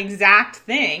doing that exact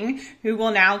thing, who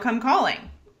will now come calling.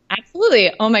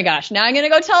 Absolutely. Oh my gosh. Now I'm going to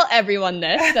go tell everyone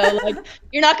this. So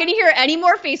you're not going to hear any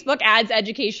more Facebook ads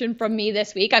education from me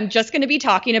this week. I'm just going to be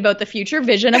talking about the future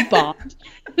vision of Bond.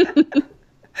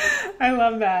 I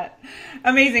love that.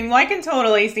 Amazing. Well, I can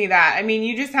totally see that. I mean,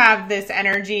 you just have this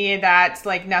energy that's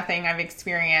like nothing I've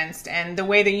experienced. And the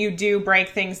way that you do break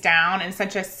things down in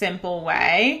such a simple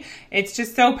way, it's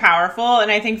just so powerful.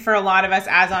 And I think for a lot of us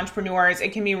as entrepreneurs,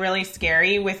 it can be really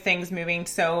scary with things moving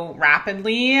so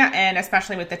rapidly, and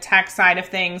especially with the tech side of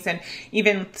things, and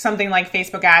even something like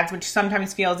Facebook ads, which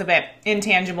sometimes feels a bit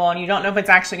intangible and you don't know if it's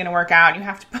actually going to work out. You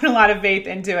have to put a lot of faith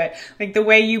into it. Like the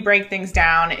way you break things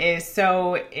down is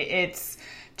so, it's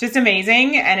just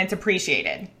amazing, and it's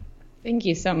appreciated. Thank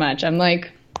you so much. I'm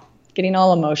like getting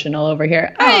all emotional over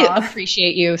here. I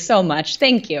appreciate you so much.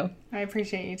 Thank you. I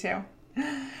appreciate you too.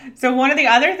 So one of the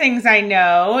other things I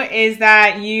know is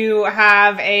that you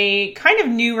have a kind of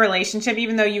new relationship,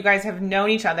 even though you guys have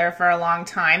known each other for a long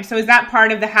time. So is that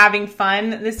part of the having fun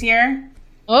this year?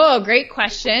 Oh, great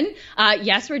question.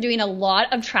 Yes, we're doing a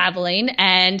lot of traveling,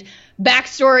 and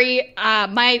backstory,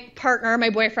 my partner, my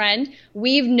boyfriend,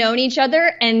 we've known each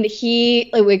other, and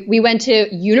we went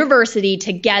to university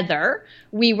together.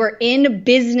 We were in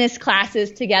business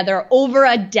classes together over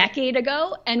a decade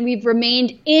ago, and we've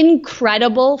remained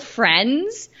incredible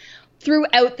friends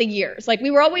throughout the years. Like, we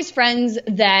were always friends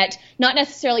that not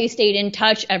necessarily stayed in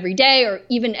touch every day or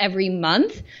even every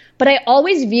month, but I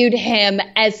always viewed him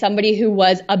as somebody who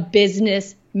was a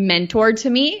business mentor to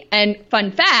me. And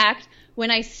fun fact, when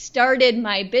I started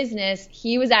my business,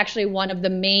 he was actually one of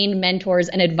the main mentors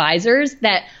and advisors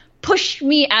that pushed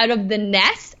me out of the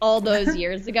nest all those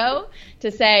years ago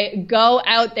to say, go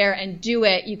out there and do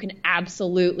it. You can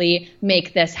absolutely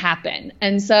make this happen.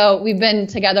 And so we've been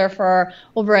together for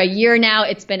over a year now.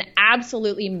 It's been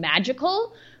absolutely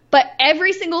magical. But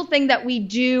every single thing that we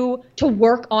do to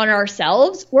work on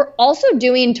ourselves, we're also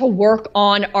doing to work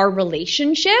on our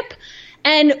relationship.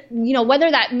 And, you know, whether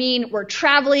that mean we're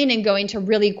traveling and going to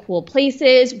really cool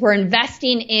places, we're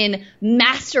investing in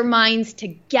masterminds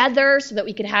together so that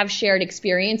we could have shared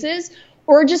experiences,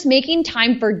 or just making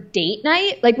time for date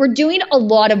night. Like, we're doing a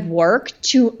lot of work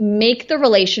to make the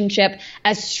relationship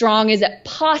as strong as it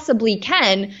possibly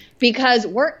can, because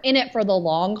we're in it for the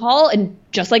long haul. And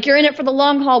just like you're in it for the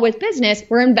long haul with business,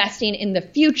 we're investing in the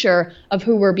future of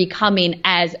who we're becoming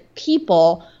as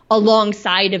people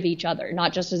alongside of each other,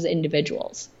 not just as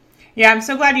individuals. Yeah, I'm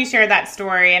so glad you shared that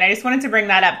story. And I just wanted to bring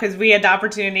that up because we had the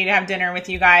opportunity to have dinner with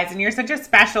you guys, and you're such a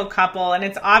special couple. And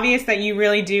it's obvious that you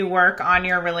really do work on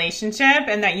your relationship,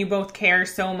 and that you both care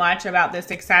so much about the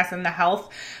success and the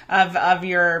health of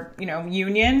your, you know,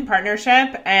 union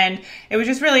partnership. And it was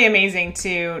just really amazing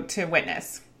to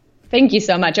witness. Thank you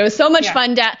so much. It was so much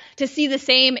fun to see the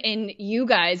same in you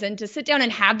guys, and to sit down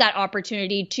and have that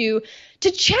opportunity to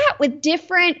chat with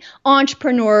different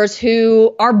entrepreneurs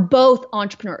who are both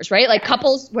entrepreneurs, right? Like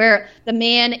couples where the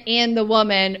man and the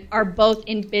woman are both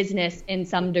in business in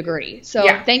some degree. So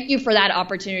thank you for that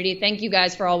opportunity. Thank you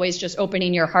guys for always just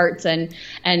opening your hearts and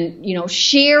you know,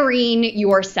 sharing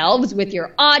yourselves with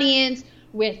your audience,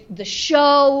 with the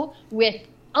show, with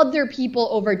other people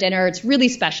over dinner. It's really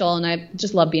special, and I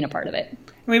just love being a part of it.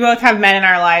 We both have men in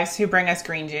our lives who bring us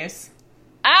green juice.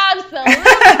 Absolutely.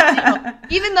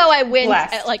 Even though I wince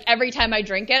at, like, every time I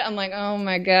drink it, I'm like, oh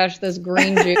my gosh, this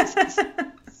green juice is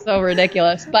so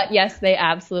ridiculous. But yes, they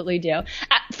absolutely do.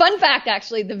 Fun fact,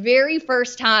 actually, the very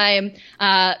first time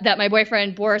that my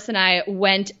boyfriend Boris and I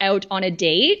went out on a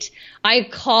date, I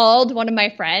called one of my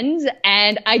friends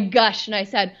and I gushed and I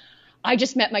said, I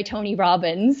just met my Tony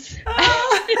Robbins.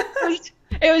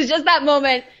 It was just that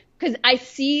moment, because I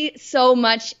see so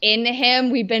much in him.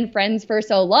 We've been friends for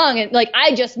so long. And like,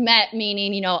 I just met,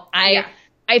 meaning, you know,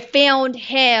 I found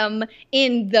him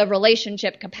in the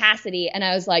relationship capacity, and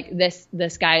I was like,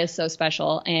 this guy is so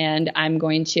special, and I'm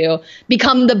going to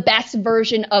become the best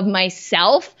version of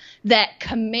myself that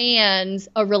commands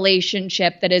a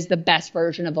relationship that is the best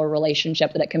version of a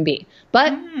relationship that it can be.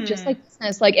 But just like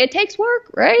business, like, it takes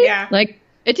work, right? Yeah. Like,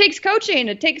 it takes coaching,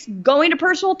 it takes going to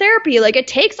personal therapy, like, it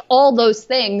takes all those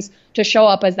things to show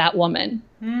up as that woman.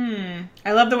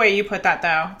 I love the way you put that,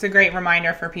 though. It's a great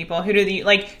reminder for people. Who do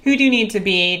you need to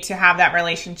be to have that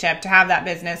relationship, to have that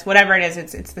business, whatever it is,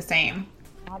 it's the same.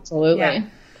 Absolutely. Yeah.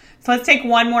 So let's take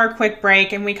one more quick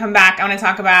break, and we come back. I want to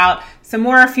talk about some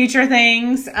more future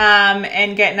things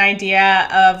and get an idea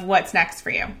of what's next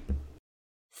for you.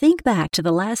 Think back to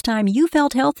the last time you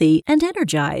felt healthy and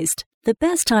energized. The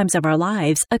best times of our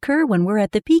lives occur when we're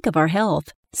at the peak of our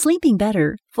health, sleeping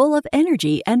better, full of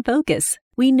energy and focus.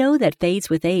 We know that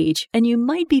fades with age, and you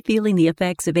might be feeling the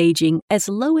effects of aging as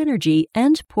low energy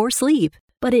and poor sleep.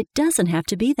 But it doesn't have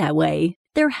to be that way.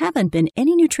 There haven't been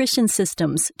any nutrition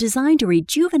systems designed to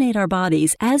rejuvenate our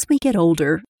bodies as we get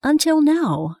older until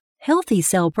now. Healthy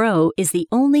Cell Pro is the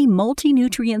only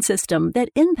multi-nutrient system that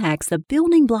impacts the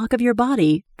building block of your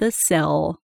body, the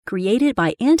cell. Created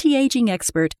by anti-aging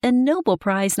expert and Nobel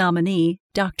Prize nominee,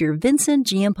 Dr. Vincent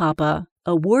Giampapa,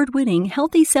 award-winning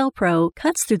Healthy Cell Pro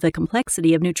cuts through the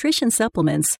complexity of nutrition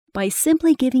supplements by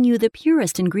simply giving you the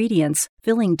purest ingredients,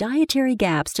 filling dietary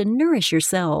gaps to nourish your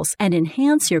cells and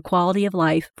enhance your quality of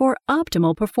life for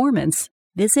optimal performance.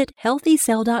 Visit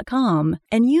healthycell.com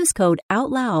and use code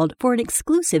OUTLOUD for an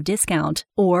exclusive discount,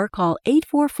 or call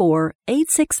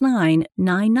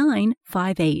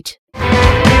 844-869-9958.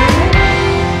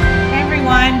 Hey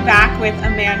everyone, back with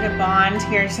Amanda Bond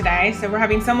here today. So we're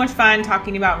having so much fun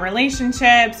talking about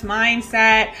relationships,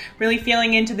 mindset, really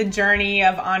feeling into the journey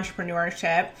of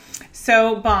entrepreneurship.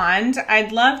 So Bond,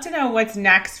 I'd love to know what's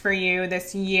next for you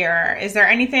this year. Is there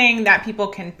anything that people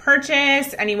can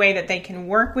purchase, any way that they can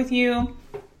work with you?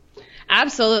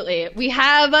 Absolutely. We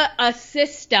have a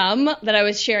system that I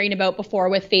was sharing about before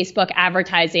with Facebook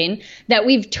advertising that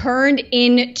we've turned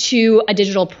into a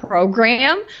digital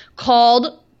program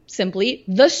called simply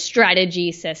the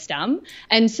Strategy System.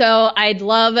 And so I'd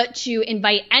love to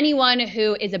invite anyone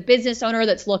who is a business owner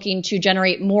that's looking to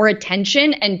generate more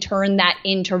attention and turn that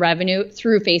into revenue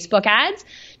through Facebook ads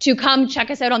to come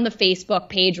check us out on the Facebook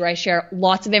page, where I share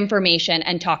lots of information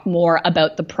and talk more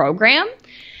about the program.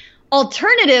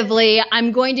 Alternatively,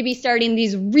 I'm going to be starting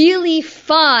these really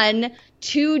fun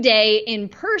 2-day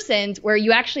in-persons where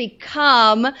you actually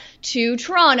come to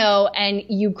Toronto and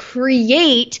you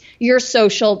create your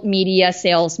social media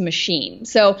sales machine.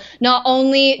 So not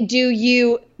only do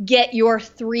you get your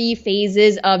 3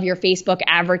 phases of your Facebook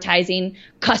advertising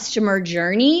customer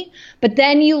journey, but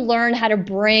then you learn how to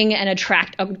bring and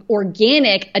attract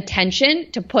organic attention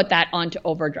to put that onto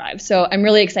overdrive. So I'm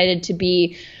really excited to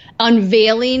be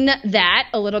unveiling that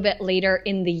a little bit later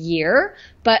in the year.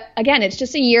 But again, it's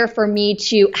just a year for me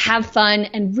to have fun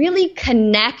and really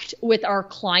connect with our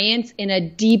clients in a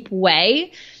deep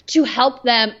way to help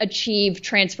them achieve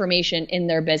transformation in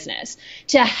their business,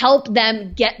 to help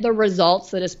them get the results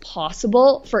that is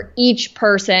possible for each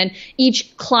person,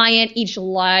 each client, each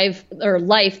life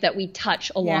that we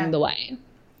touch along the way.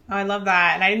 Oh, I love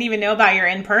that. And I didn't even know about your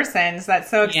in-persons. That's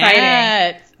so exciting.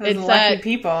 Yes, Those lucky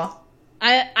people.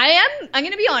 I'm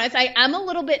going to be honest, I am a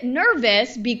little bit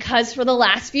nervous because for the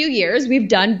last few years, we've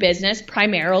done business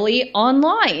primarily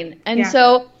online. And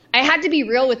so I had to be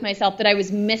real with myself that I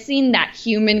was missing that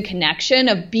human connection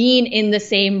of being in the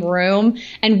same room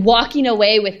and walking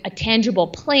away with a tangible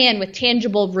plan, with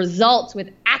tangible results,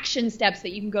 with action steps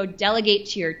that you can go delegate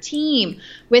to your team,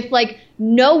 with like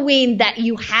knowing that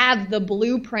you have the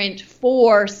blueprint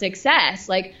for success.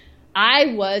 Like,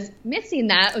 I was missing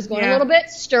that. I was going a little bit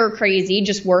stir crazy,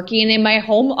 just working in my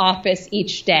home office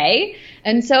each day.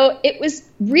 And so it was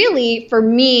really for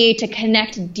me to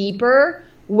connect deeper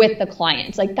with the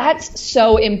clients. Like, that's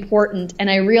so important. And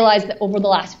I realized that over the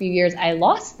last few years, I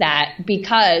lost that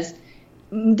because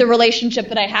the relationship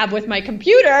that I have with my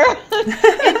computer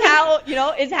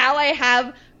is how I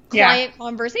have client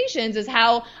conversations, is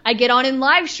how I get on in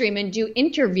live stream and do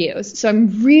interviews. So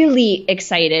I'm really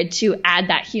excited to add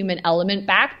that human element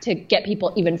back to get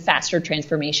people even faster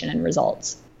transformation and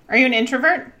results. Are you an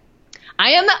introvert?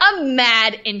 I am a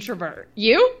mad introvert.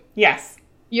 You? Yes.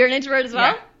 You're an introvert as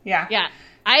well? Yeah.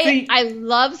 I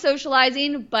love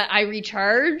socializing, but I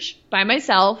recharge by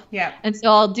myself. Yeah. And so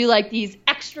I'll do like these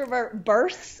extrovert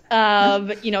bursts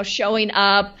of, showing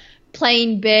up,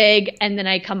 playing big, and then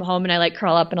I come home and I like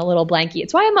curl up in a little blankie.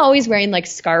 It's why I'm always wearing like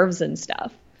scarves and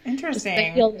stuff. Interesting.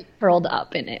 I feel like curled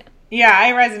up in it. Yeah,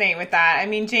 I resonate with that. I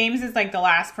mean, James is like the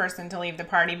last person to leave the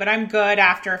party, but I'm good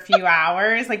after a few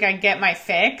hours. Like, I get my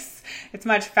fix. It's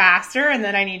much faster, and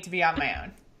then I need to be on my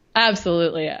own.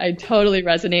 Absolutely. I totally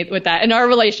resonate with that. And our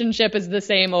relationship is the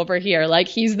same over here. Like,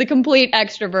 he's the complete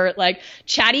extrovert, like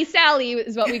chatty Sally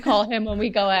is what we call him when we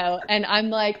go out. And I'm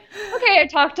like, okay, I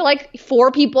talk to like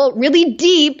 4 people really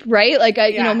deep, right? Like,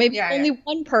 maybe only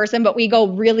one person, but we go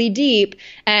really deep.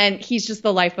 And he's just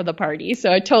the life of the party. So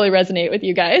I totally resonate with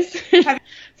you guys.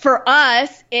 For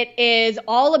us, it is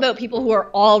all about people who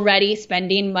are already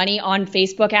spending money on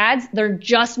Facebook ads. They're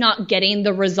just not getting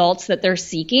the results that they're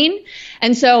seeking.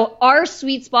 And so our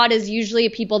sweet spot is usually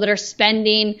people that are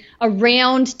spending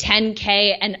around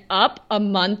 $10K and up a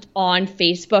month on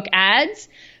Facebook ads,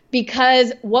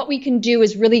 because what we can do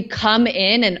is really come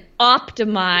in and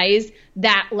optimize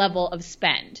that level of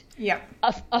spend. Yeah.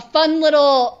 A fun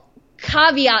little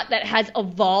caveat that has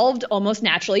evolved almost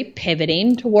naturally,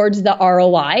 pivoting towards the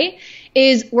ROI,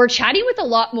 is we're chatting with a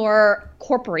lot more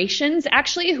corporations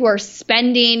actually who are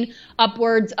spending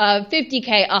upwards of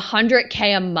 $50K,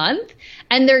 $100K a month.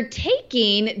 And they're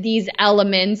taking these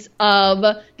elements of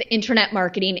the internet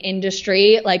marketing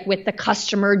industry, like with the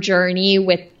customer journey,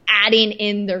 with adding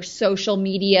in their social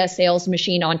media sales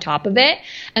machine on top of it.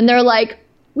 And they're like,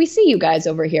 we see you guys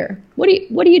over here. What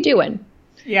are you doing?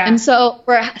 Yeah. And so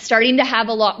we're starting to have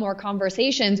a lot more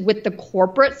conversations with the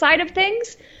corporate side of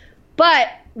things, but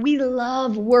we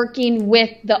love working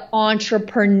with the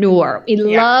entrepreneur. We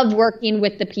love working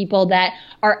with the people that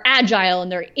are agile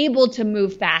and they're able to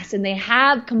move fast and they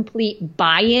have complete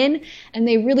buy-in, and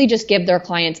they really just give their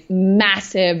clients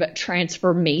massive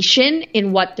transformation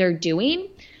in what they're doing.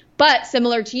 But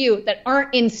similar to you, that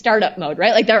aren't in startup mode,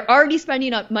 right? Like, they're already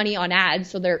spending up money on ads,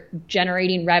 so they're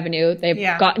generating revenue.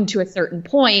 They've gotten to a certain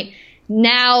point.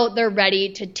 Now they're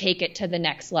ready to take it to the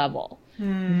next level.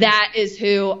 That is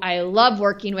who I love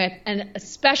working with, and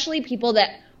especially people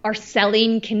that are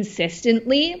selling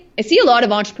consistently. I see a lot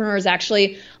of entrepreneurs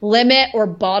actually limit or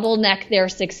bottleneck their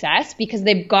success because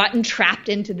they've gotten trapped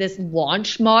into this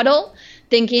launch model,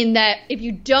 thinking that if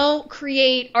you don't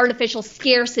create artificial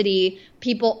scarcity,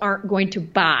 people aren't going to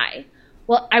buy.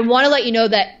 Well, I want to let you know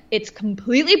that it's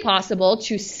completely possible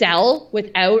to sell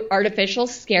without artificial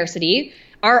scarcity.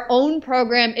 Our own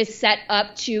program is set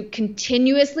up to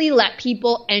continuously let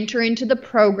people enter into the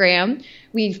program.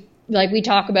 We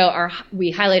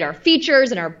highlight our features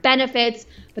and our benefits,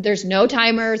 but there's no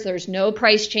timers, there's no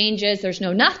price changes, there's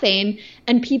no nothing.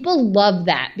 And people love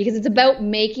that because it's about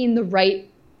making the right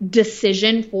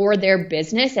decision for their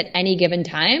business at any given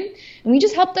time. And we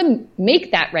just help them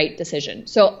make that right decision.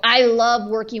 So I love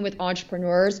working with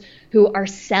entrepreneurs who are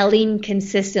selling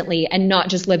consistently and not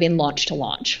just living launch to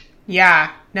launch.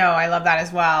 Yeah, no, I love that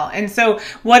as well. And so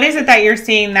what is it that you're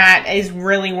seeing that is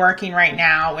really working right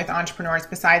now with entrepreneurs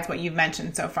besides what you've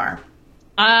mentioned so far?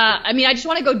 I just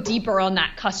want to go deeper on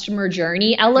that customer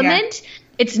journey element. Yeah.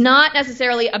 It's not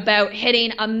necessarily about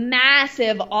hitting a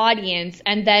massive audience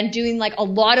and then doing like a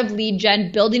lot of lead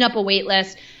gen, building up a wait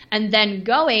list, and then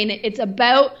going. It's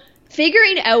about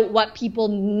figuring out what people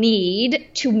need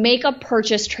to make a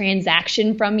purchase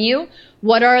transaction from you.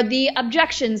 What are the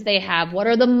objections they have? What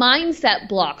are the mindset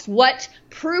blocks? What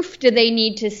proof do they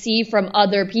need to see from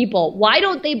other people? Why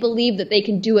don't they believe that they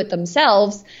can do it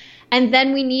themselves? And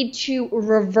then we need to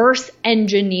reverse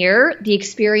engineer the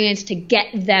experience to get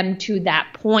them to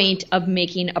that point of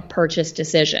making a purchase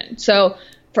decision. So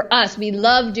for us, we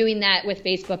love doing that with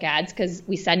Facebook ads because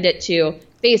we send it to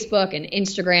Facebook and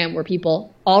Instagram where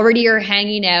people already are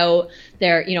hanging out.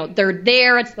 They're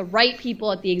there. It's the right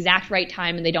people at the exact right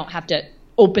time, and they don't have to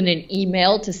open an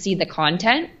email to see the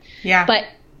content. Yeah. But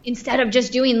instead of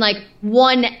just doing like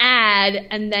one ad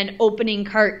and then opening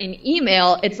cart in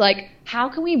email, it's like, how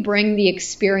can we bring the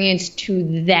experience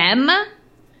to them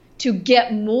to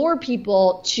get more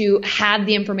people to have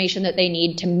the information that they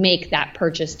need to make that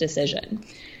purchase decision?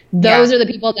 Those are the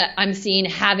people that I'm seeing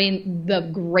having the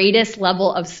greatest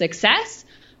level of success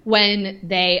when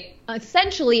they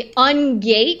essentially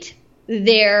ungate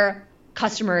their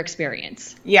customer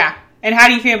experience. Yeah. And how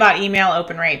do you feel about email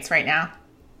open rates right now?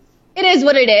 It is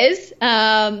what it is.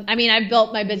 I've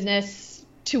built my business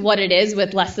to what it is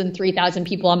with less than 3,000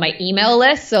 people on my email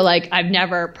list. So like I've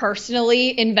never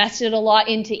personally invested a lot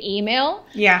into email.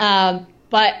 Yeah.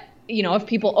 But if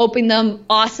people open them,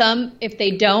 awesome. If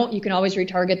they don't, you can always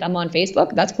retarget them on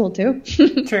Facebook. That's cool too.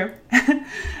 True.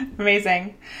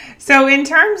 Amazing. So in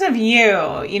terms of you,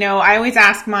 I always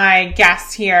ask my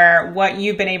guests here what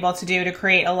you've been able to do to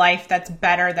create a life that's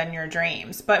better than your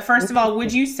dreams. But first of all,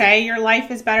 would you say your life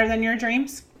is better than your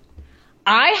dreams?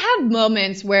 I have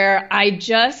moments where I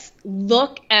just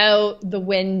look out the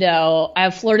window. I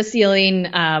have floor to ceiling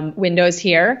windows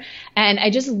here, and I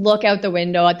just look out the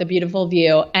window at the beautiful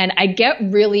view, and I get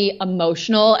really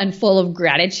emotional and full of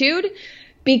gratitude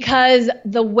because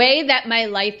the way that my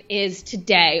life is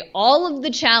today, all of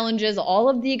the challenges, all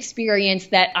of the experience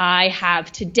that I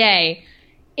have today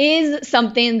is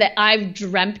something that I've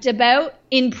dreamt about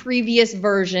in previous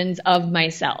versions of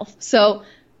myself. So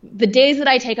the days that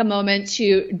I take a moment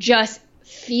to just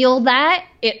feel that,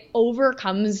 it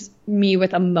overcomes me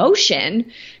with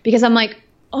emotion, because I'm like,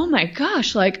 oh my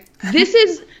gosh, like this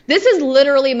is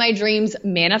literally my dreams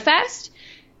manifest.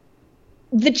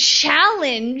 The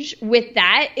challenge with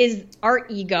that is our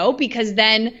ego, because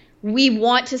then we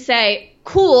want to say,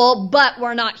 cool, but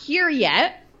we're not here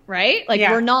yet, right? Like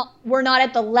we're not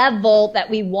at the level that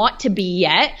we want to be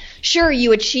yet. Sure,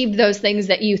 you achieved those things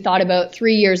that you thought about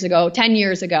 3 years ago, 10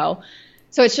 years ago.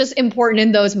 So it's just important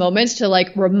in those moments to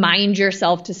like remind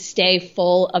yourself to stay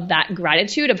full of that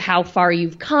gratitude of how far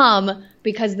you've come,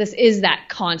 because this is that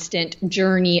constant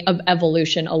journey of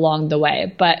evolution along the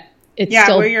way. But it's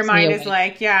still where your mind is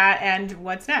like, and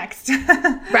what's next?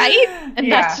 Right?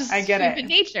 And that's just I get human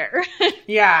nature.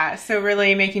 Yeah. So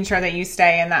really making sure that you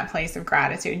stay in that place of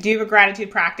gratitude. Do you have a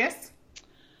gratitude practice?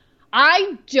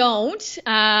 I don't.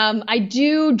 I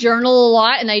do journal a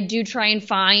lot, and I do try and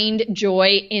find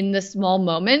joy in the small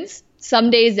moments. Some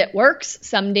days it works,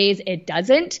 some days it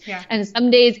doesn't. Yeah. And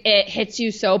some days it hits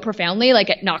you so profoundly, like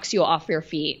it knocks you off your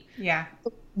feet. Yeah.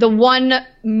 The one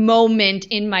moment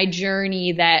in my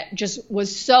journey that just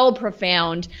was so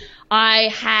profound, I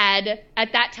had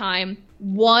at that time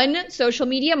one social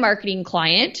media marketing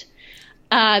client.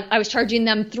 I was charging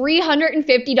them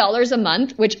 $350 a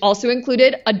month, which also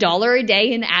included $1 a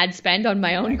day in ad spend on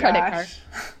my own credit card.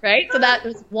 Right? So that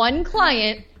was one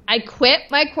client. I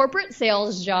quit my corporate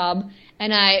sales job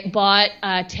and I bought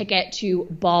a ticket to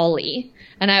Bali.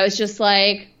 And I was just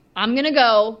like, I'm going to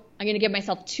go. I'm going to give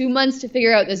myself 2 months to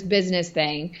figure out this business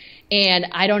thing. And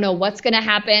I don't know what's going to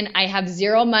happen. I have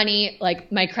zero money.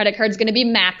 Like my credit card's going to be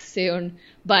maxed soon,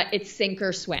 but it's sink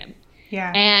or swim.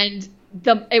 Yeah. And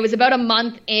it was about a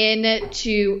month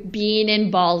into being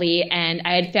in Bali, and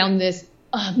I had found this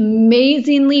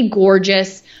amazingly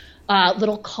gorgeous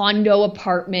little condo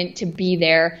apartment to be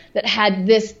there that had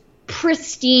this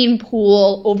pristine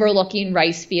pool overlooking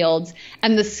rice fields,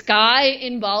 and the sky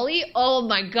in Bali, oh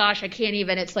my gosh, I can't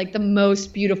even, it's like the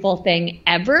most beautiful thing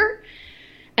ever.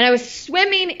 And I was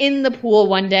swimming in the pool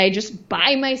one day just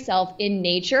by myself in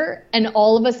nature, and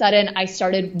all of a sudden I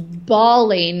started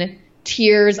bawling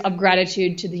tears of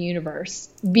gratitude to the universe,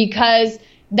 because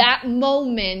that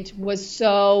moment was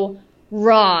so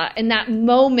raw, and that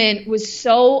moment was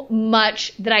so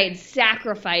much that I had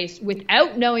sacrificed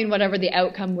without knowing whatever the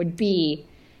outcome would be.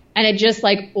 And it just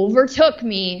like overtook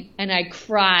me, and I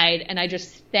cried, and I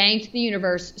just thanked the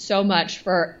universe so much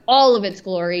for all of its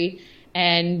glory.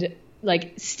 And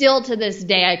like still to this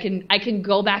day, I can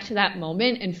go back to that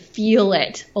moment and feel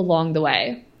it along the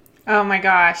way. Oh my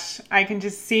gosh, I can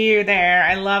just see you there.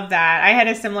 I love that. I had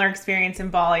a similar experience in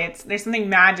Bali. There's something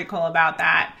magical about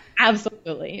that.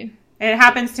 Absolutely. And it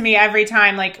happens to me every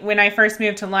time. Like when I first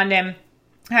moved to London,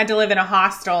 I had to live in a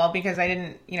hostel because I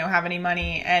didn't, have any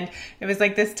money. And it was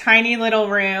like this tiny little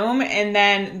room. And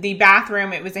then the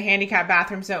bathroom, it was a handicapped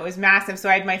bathroom, so it was massive. So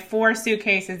I had my 4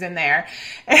 suitcases in there.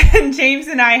 And James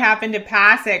and I happened to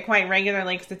pass it quite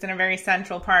regularly because it's in a very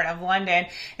central part of London.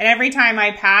 And every time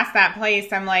I pass that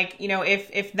place, I'm like,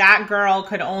 if that girl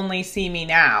could only see me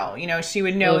now, she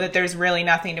would know that there's really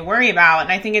nothing to worry about.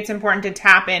 And I think it's important to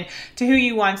tap in to who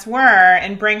you once were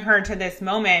and bring her to this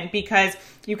moment, because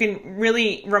you can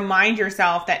really remind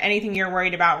yourself that anything you're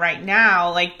worried about right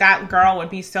now, like that girl would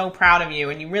be so proud of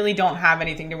you, and you really don't have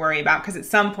anything to worry about, because at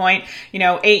some point,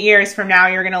 8 years from now,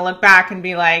 you're going to look back and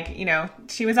be like,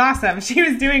 she was awesome. She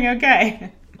was doing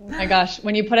okay. Oh my gosh.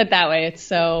 When you put it that way, it's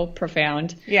so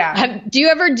profound. Yeah. Do you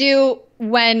ever do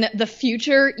when the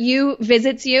future you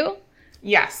visits you?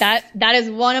 Yes. That is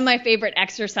one of my favorite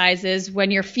exercises when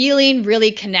you're feeling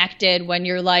really connected, when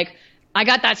you're like, I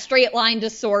got that straight line to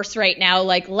source right now.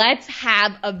 Like, let's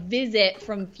have a visit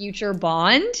from future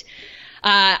Bond.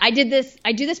 I do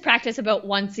this practice about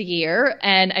once a year,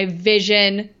 and I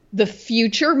vision the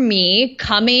future me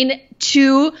coming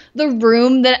to the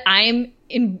room that I'm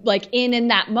in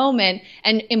that moment,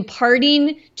 and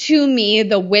imparting to me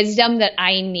the wisdom that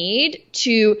I need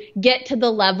to get to the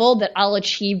level that I'll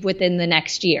achieve within the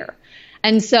next year.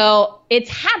 And so it's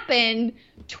happened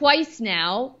twice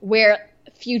now where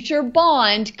future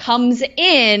Bond comes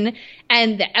in,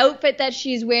 and the outfit that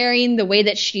she's wearing, the way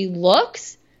that she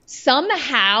looks,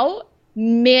 somehow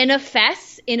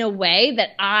manifests in a way that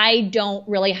I don't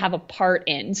really have a part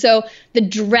in. So the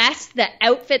dress, the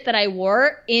outfit that I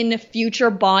wore in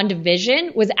future Bond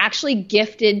vision was actually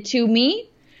gifted to me.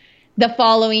 the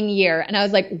following year. And I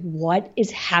was like, what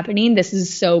is happening? This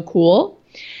is so cool.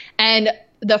 And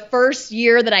the first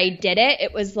year that I did it,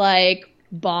 it was like,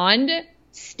 Bond,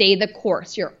 stay the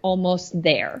course. You're almost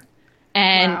there.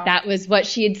 And that was what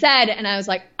she had said. And I was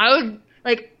like,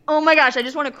 oh my gosh, I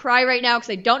just want to cry right now because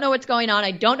I don't know what's going on.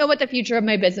 I don't know what the future of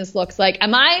my business looks like.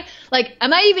 Am I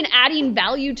even adding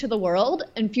value to the world?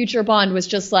 And Future Bond was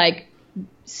just like,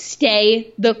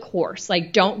 stay the course.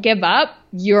 Like, don't give up.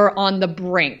 You're on the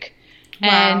brink. Wow.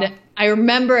 And I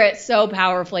remember it so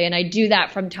powerfully. And I do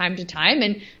that from time to time.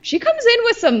 And she comes in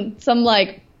with some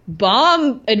like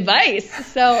bomb advice.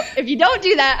 So if you don't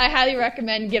do that, I highly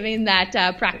recommend giving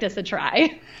that practice a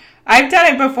try. I've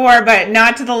done it before, but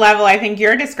not to the level I think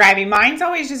you're describing. Mine's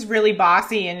always just really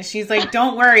bossy, and she's like,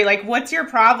 don't worry, like, what's your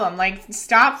problem? Like,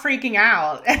 stop freaking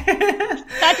out.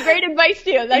 That's great advice,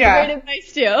 too. Great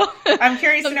advice, too. I'm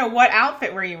curious to know, what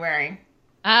outfit were you wearing?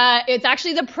 It's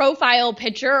actually the profile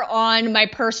picture on my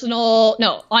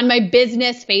on my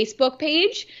business Facebook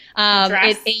page.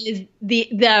 It is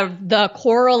the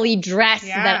corally dress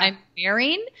that I'm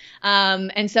wearing.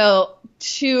 And so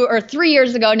 2 or 3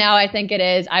 years ago now, I think it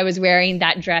is, I was wearing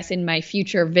that dress in my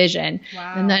future vision.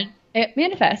 Wow. And then it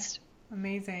manifests.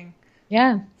 Amazing.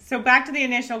 Yeah. So back to the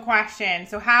initial question.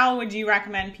 So how would you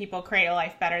recommend people create a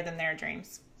life better than their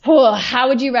dreams? Oh, how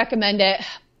would you recommend it?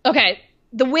 Okay.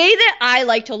 The way that I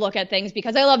like to look at things,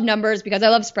 because I love numbers, because I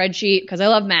love spreadsheet, because I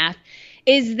love math,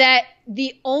 is that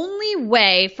the only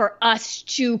way for us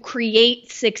to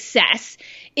create success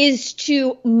is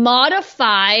to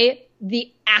modify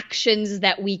the actions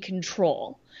that we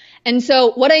control. And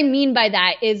so what I mean by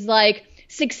that is, like,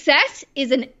 success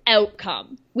is an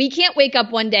outcome. We can't wake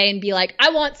up one day and be like, I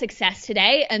want success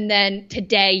today. And then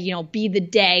today, be the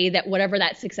day that whatever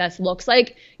that success looks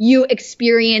like, you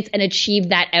experience and achieve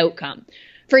that outcome.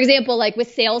 For example, like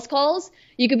with sales calls,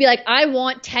 you could be like, I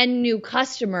want 10 new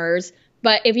customers.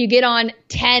 But if you get on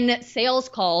 10 sales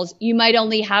calls, you might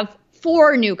only have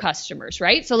 4 new customers,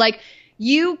 right? So like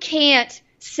you can't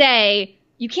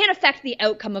affect the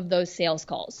outcome of those sales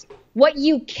calls. What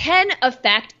you can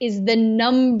affect is the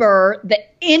number, the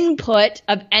input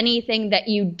of anything that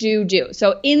you do.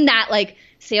 So in that like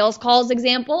sales calls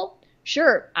example,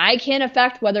 sure, I can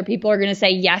affect whether people are going to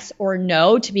say yes or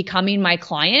no to becoming my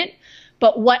client.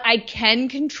 But what I can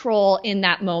control in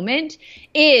that moment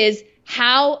is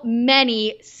how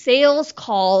many sales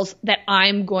calls that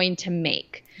I'm going to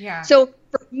make. Yeah. So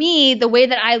for me, the way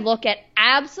that I look at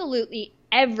absolutely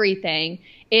everything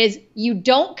is you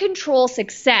don't control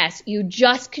success. You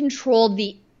just control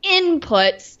the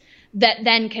inputs that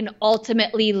then can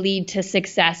ultimately lead to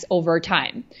success over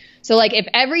time. So like if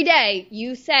every day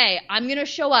you say, I'm going to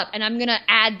show up and I'm going to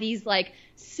add these like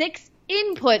 6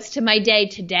 inputs to my day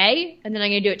today, and then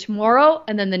I'm going to do it tomorrow,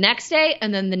 and then the next day,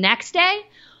 and then the next day,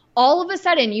 all of a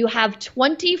sudden you have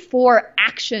 24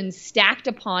 actions stacked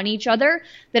upon each other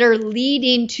that are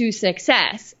leading to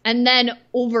success. And then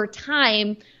over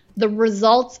time, the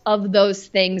results of those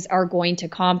things are going to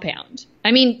compound.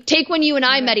 I mean, take when you and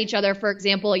I met each other, for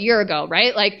example, a year ago,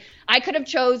 right? Like I could have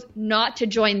chose not to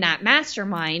join that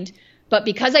mastermind, but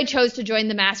because I chose to join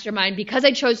the mastermind, because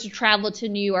I chose to travel to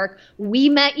New York, we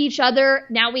met each other.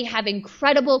 Now we have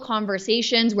incredible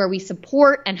conversations where we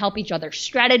support and help each other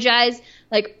strategize.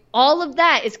 Like all of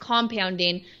that is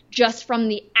compounding just from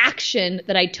the action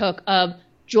that I took of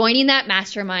joining that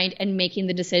mastermind and making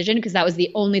the decision, because that was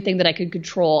the only thing that I could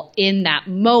control in that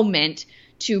moment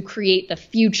to create the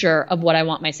future of what I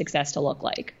want my success to look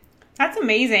like. That's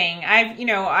amazing.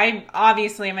 I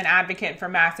obviously am an advocate for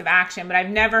massive action, but I've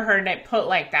never heard it put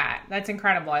like that. That's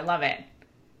incredible. I love it.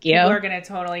 People are going to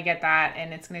totally get that,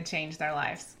 and it's going to change their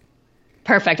lives.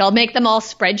 Perfect. I'll make them all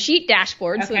spreadsheet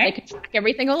dashboards so that they can track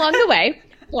everything along the way.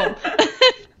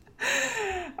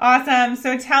 Awesome.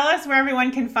 So tell us where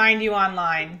everyone can find you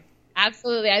online.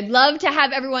 Absolutely. I'd love to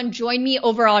have everyone join me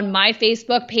over on my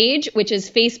Facebook page, which is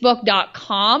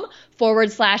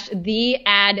facebook.com/The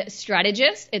Ad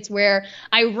Strategist. It's where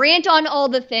I rant on all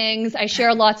the things. I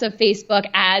share lots of Facebook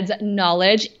ads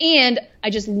knowledge, and I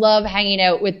just love hanging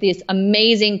out with this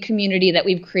amazing community that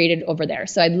we've created over there.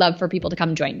 So I'd love for people to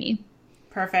come join me.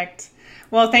 Perfect.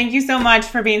 Well, thank you so much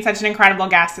for being such an incredible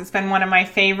guest. It's been one of my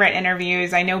favorite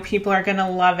interviews. I know people are going to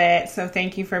love it. So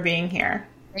thank you for being here.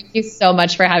 Thank you so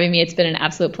much for having me. It's been an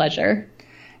absolute pleasure.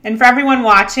 And for everyone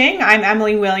watching, I'm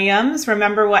Emily Williams.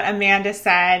 Remember what Amanda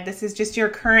said. This is just your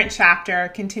current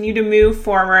chapter. Continue to move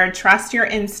forward. Trust your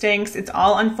instincts. It's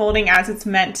all unfolding as it's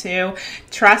meant to.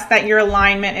 Trust that your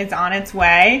alignment is on its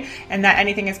way and that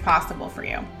anything is possible for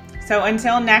you. So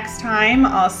until next time,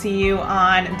 I'll see you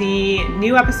on the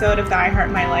new episode of the I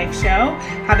Heart My Life show.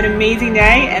 Have an amazing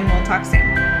day, and we'll talk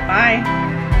soon.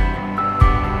 Bye.